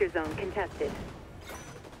 Capture zone contested.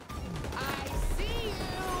 I see you.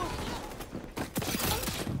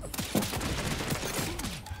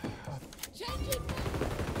 Changing.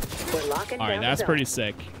 We're locking All right, down that's the zone. pretty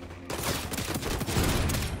sick.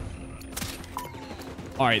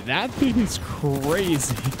 All right, that thing is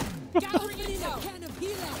crazy. Opening a can of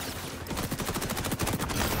healing.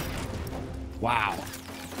 Wow.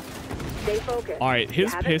 Stay focused. All right, his You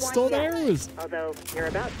haven't pistol won yet, there was although you're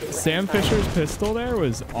about to. Sam Fisher's pistol there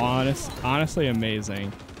was honestly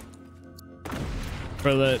amazing.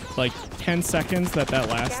 For the like 10 seconds that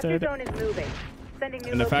Capture lasted, zone is moving. Sending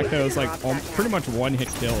new and the fact that it was like locations to your OPSAT pretty now. much one-hit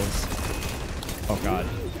kills. Oh god.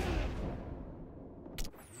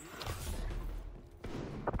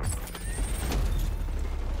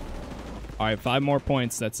 All right, 5 more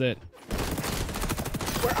points. That's it.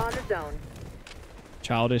 We're on the zone.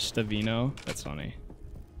 Childish Davino. That's funny.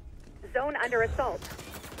 Zone under assault.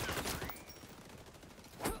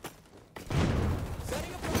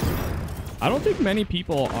 I don't think many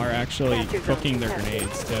people are actually Capture zone cooking their contested.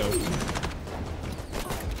 grenades too.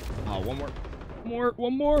 Oh, one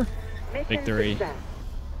more. Mission Victory. success.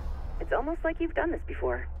 It's almost like you've done this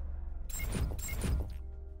before.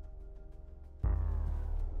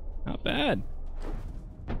 Not bad.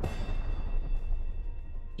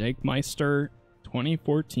 Jake Meister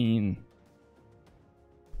 2014.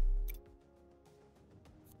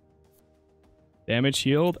 Damage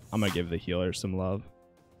healed. I'm gonna give the healer some love.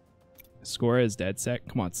 Score is dead set.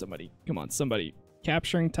 Come on, somebody. Come on, somebody.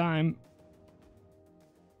 Capturing time.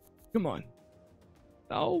 Come on.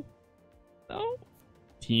 No. No.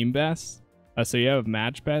 Team best. So you have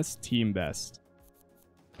match best, team best.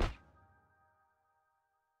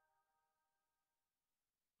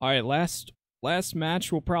 All right, last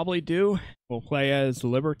match we'll probably do. We'll play as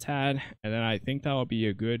Libertad, and then I think that'll be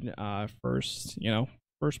a good first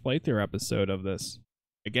playthrough episode of this.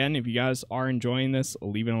 Again, if you guys are enjoying this,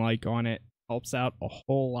 leaving a like on it helps out a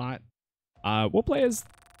whole lot. We'll play as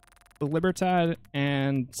the Libertad,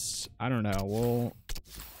 and I don't know. We'll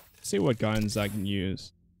see what guns I can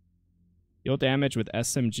use. Deal damage with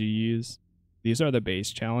SMGs. These are the base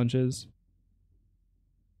challenges.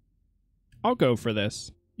 I'll go for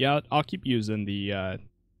this. Yeah, I'll keep using the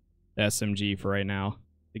SMG for right now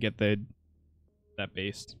to get that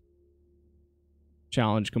base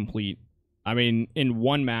challenge complete. I mean, in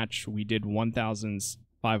one match we did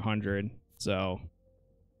 1,500, so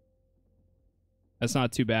that's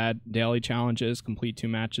not too bad. Daily challenges: complete 2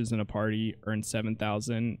 matches in a party, earn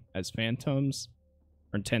 7,000 as Phantoms,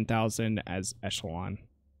 earn 10,000 as Echelon.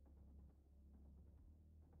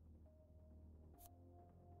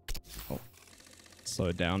 Oh. Slow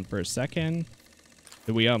it down for a second.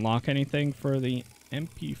 Did we unlock anything for the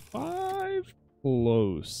MP5?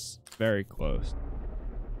 Close. Very close.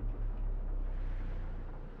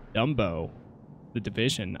 Dumbo. The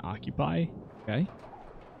Division. Occupy. Okay.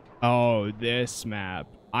 Oh, this map.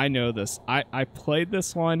 I know this. I played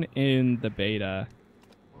this one in the beta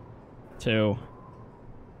too.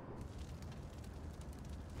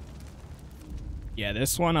 Yeah,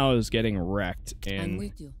 this one I was getting wrecked in. I'm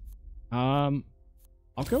with you.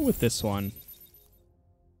 I'll go with this one.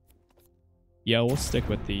 Yeah, we'll stick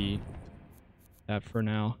with that for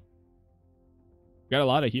now. We got a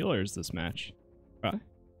lot of healers this match. Right?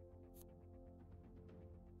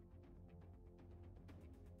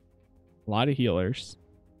 A lot of healers.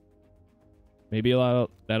 Maybe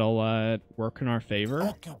that'll work in our favor.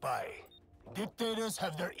 Occupy. Dictators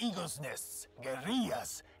have their eagles' nests.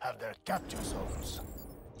 Guerrillas have their capture zones.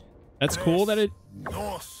 That's cool that it...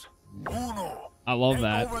 Dos. Uno. I love Take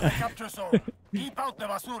that. over the capture zone. Keep out the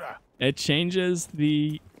basura. It changes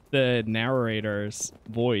the narrator's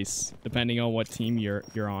voice depending on what team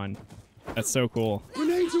you're on. That's so cool.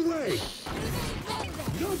 Grenades away!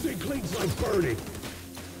 Nothing clings like burning.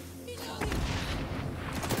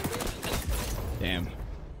 Damn.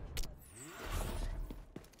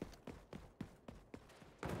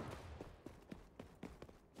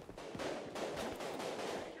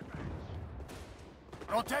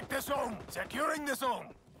 Protect the zone. Securing the zone.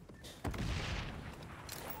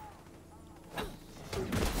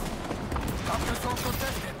 After zone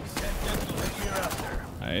contested, send them to the hereafter.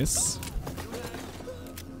 Nice.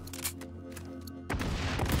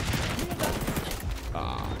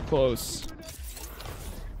 Ah, close.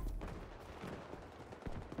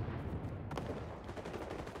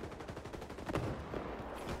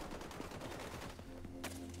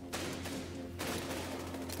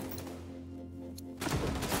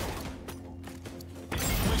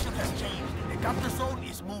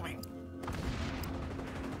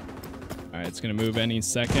 Alright, it's gonna move any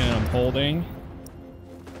second. I'm holding.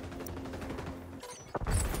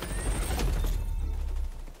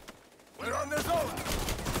 We're on the zone.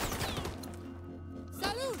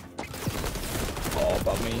 Salute. Oh,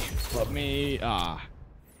 above me. Above me. Ah.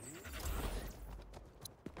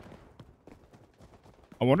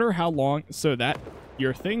 I wonder how long. So that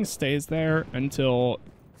your thing stays there until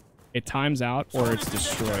it times out or it's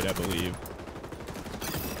destroyed, I believe.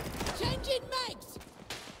 Changing mags.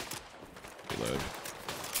 Reload.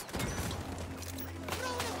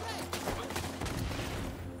 Throwing a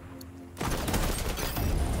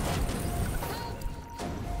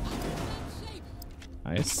frag.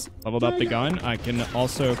 Nice. Leveled up the gun. I can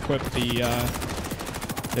also equip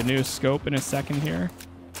the new scope in a second here.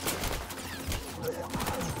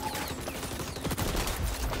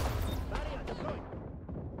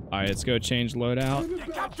 Alright, let's go change loadout.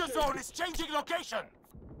 The capture zone is changing location.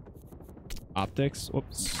 Optics.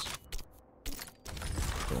 Whoops.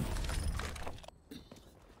 Cool.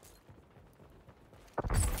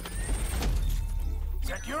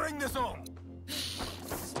 Securing the zone.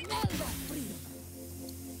 Smell that freedom.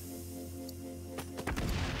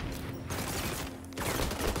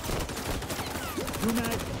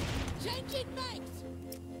 Changing mags.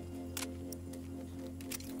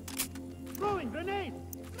 Throwing grenade.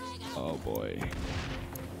 Frag out. Oh boy.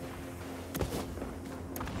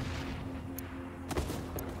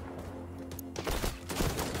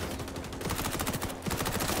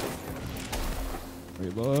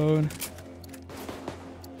 Reload.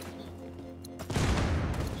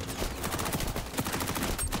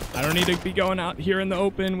 I don't need to be going out here in the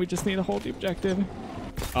open. We just need to hold the objective.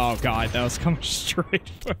 Oh god, that was coming straight.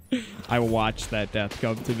 I watched that death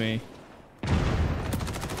come to me.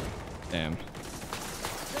 Damn.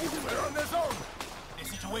 We're on the zone. The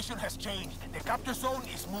situation has changed. The capture zone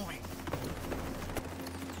is moving.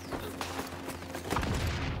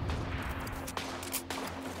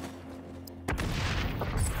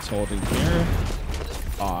 It's holding here.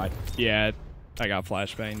 Aw, yeah, I got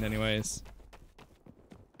flashbanged anyways.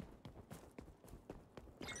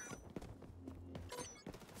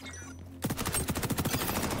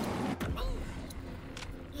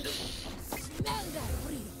 Smell that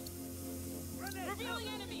freedom. Revealing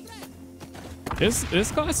enemy.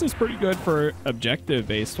 This class is pretty good for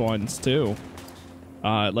objective-based ones too.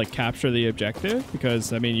 Like capture the objective,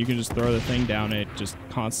 because I mean you can just throw the thing down, it just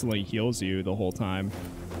constantly heals you the whole time.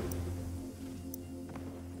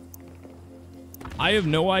 I have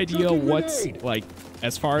no idea what's like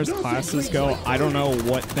as far as classes go. I don't know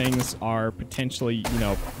what things are potentially, you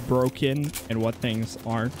know, broken and what things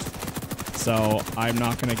aren't. So I'm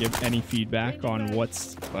not going to give any feedback on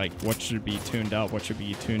what's like what should be tuned up, what should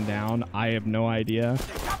be tuned down. I have no idea.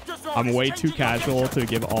 I'm way too casual to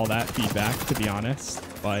give all that feedback, to be honest.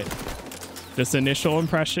 But just initial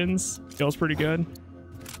impressions feels pretty good.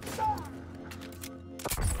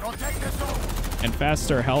 And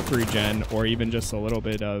faster health regen, or even just a little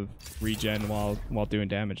bit of regen while doing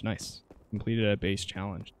damage. Nice. Completed a base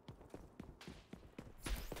challenge.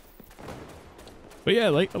 But yeah,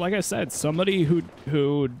 like I said, somebody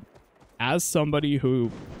who as somebody who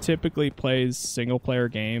typically plays single player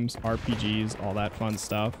games, RPGs, all that fun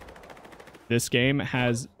stuff, this game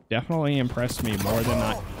has definitely impressed me more than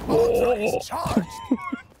I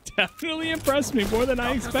definitely impressed me more than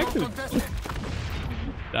I expected.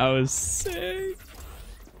 That was sick.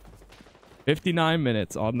 59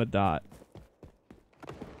 minutes on the dot.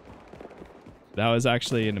 That was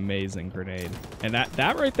actually an amazing grenade. And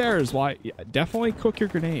that right there is why, yeah, definitely cook your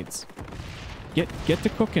grenades. Get to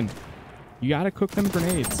cooking. You gotta cook them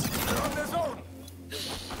grenades.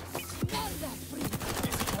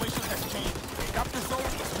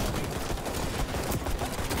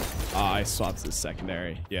 Ah, I swapped the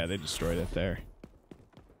secondary. Yeah, they destroyed it there.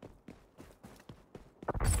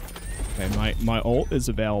 Okay, my ult is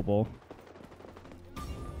available.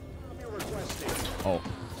 Oh.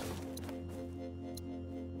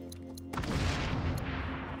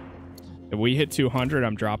 If we hit 200,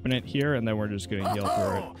 I'm dropping it here, and then we're just gonna heal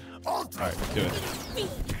through it. All right, do it.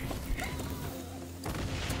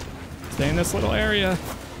 Stay in this little area.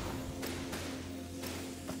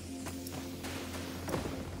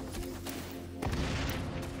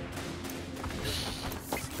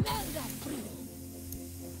 Smell that freedom.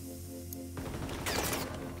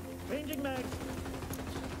 Changing mag.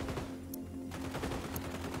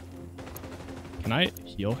 Can I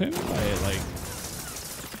heal him by like?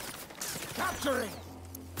 Capturing!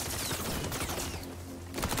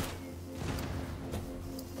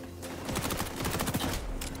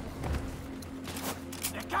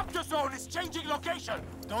 The capture zone is changing location!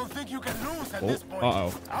 Don't think you can lose at this point.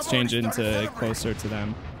 Uh-oh. It's changing to closer to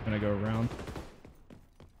them. Gonna go around.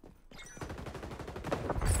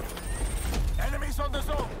 Enemies on the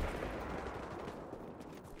zone!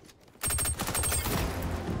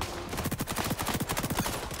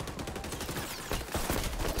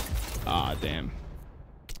 Ah, damn.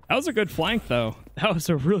 That was a good flank, though. That was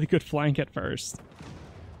a really good flank at first.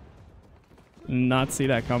 Not see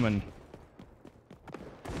that coming.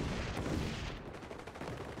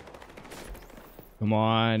 Come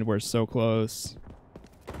on, we're so close.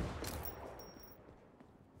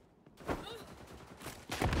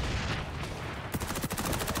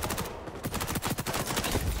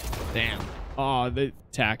 Damn. Oh, the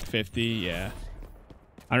TAC 50, yeah.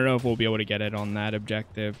 I don't know if we'll be able to get it on that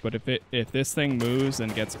objective, but if this thing moves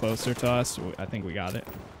and gets closer to us, I think we got it.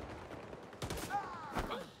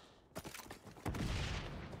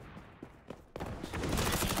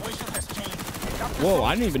 Whoa,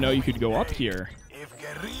 I didn't even know you could go up here. If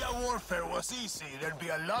guerrilla warfare was easy, there'd be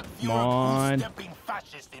a lot Come fewer on. stepping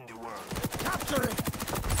fascists in the world. Capturing!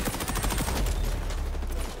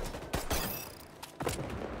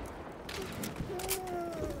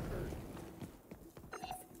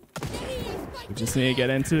 We just need to get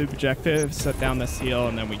into the objective, set down the seal,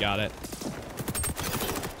 and then we got it.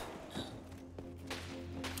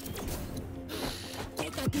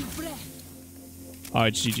 Take a deep breath. Oh,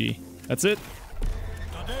 it's GG. That's it.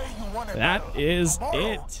 Today you want a That battle. is Tomorrow,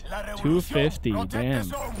 it. la revolución. 250, Protect the damn.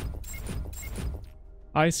 zone.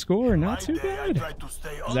 High score, not My too day, I bad. tried to stay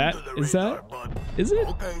Is that, under the is radar, that, but is it?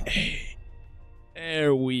 okay.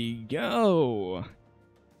 There we go.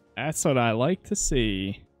 That's what I like to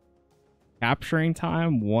see. Capturing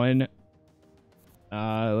time, 1.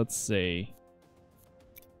 Let's see.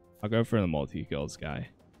 I'll go for the multi-kills guy.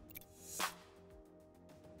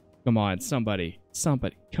 Come on, somebody.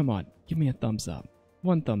 Somebody. Come on. Give me a thumbs up.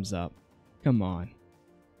 1 thumbs up. Come on.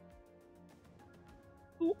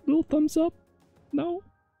 Little thumbs up? No?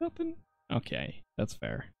 Nothing? Okay. That's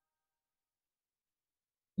fair.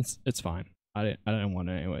 It's fine. I didn't want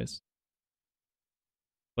it anyways.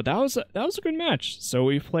 But that was a good match. So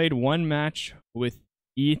we played 1 match with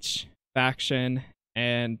each faction,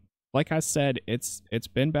 and like I said, it's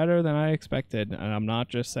been better than I expected, and I'm not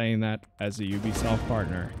just saying that as a Ubisoft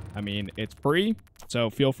partner. I mean, it's free, so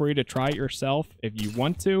feel free to try it yourself if you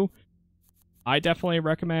want to. I definitely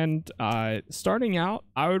recommend starting out.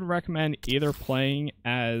 I would recommend either playing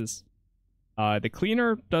as the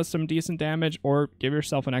cleaner, does some decent damage, or give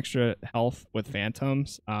yourself an extra health with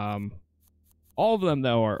phantoms. All of them,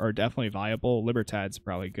 though, are definitely viable. Libertad's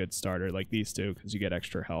probably a good starter, like these two, because you get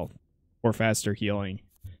extra health or faster healing.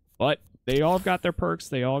 But they all got their perks.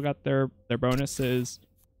 They all got their bonuses.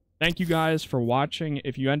 Thank you guys for watching.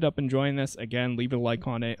 If you end up enjoying this, again, leave a like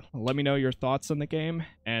on it. Let me know your thoughts on the game.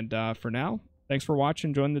 And for now, thanks for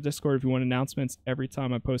watching. Join the Discord if you want announcements every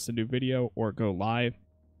time I post a new video or go live.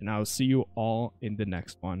 And I will see you all in the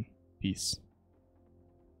next one. Peace.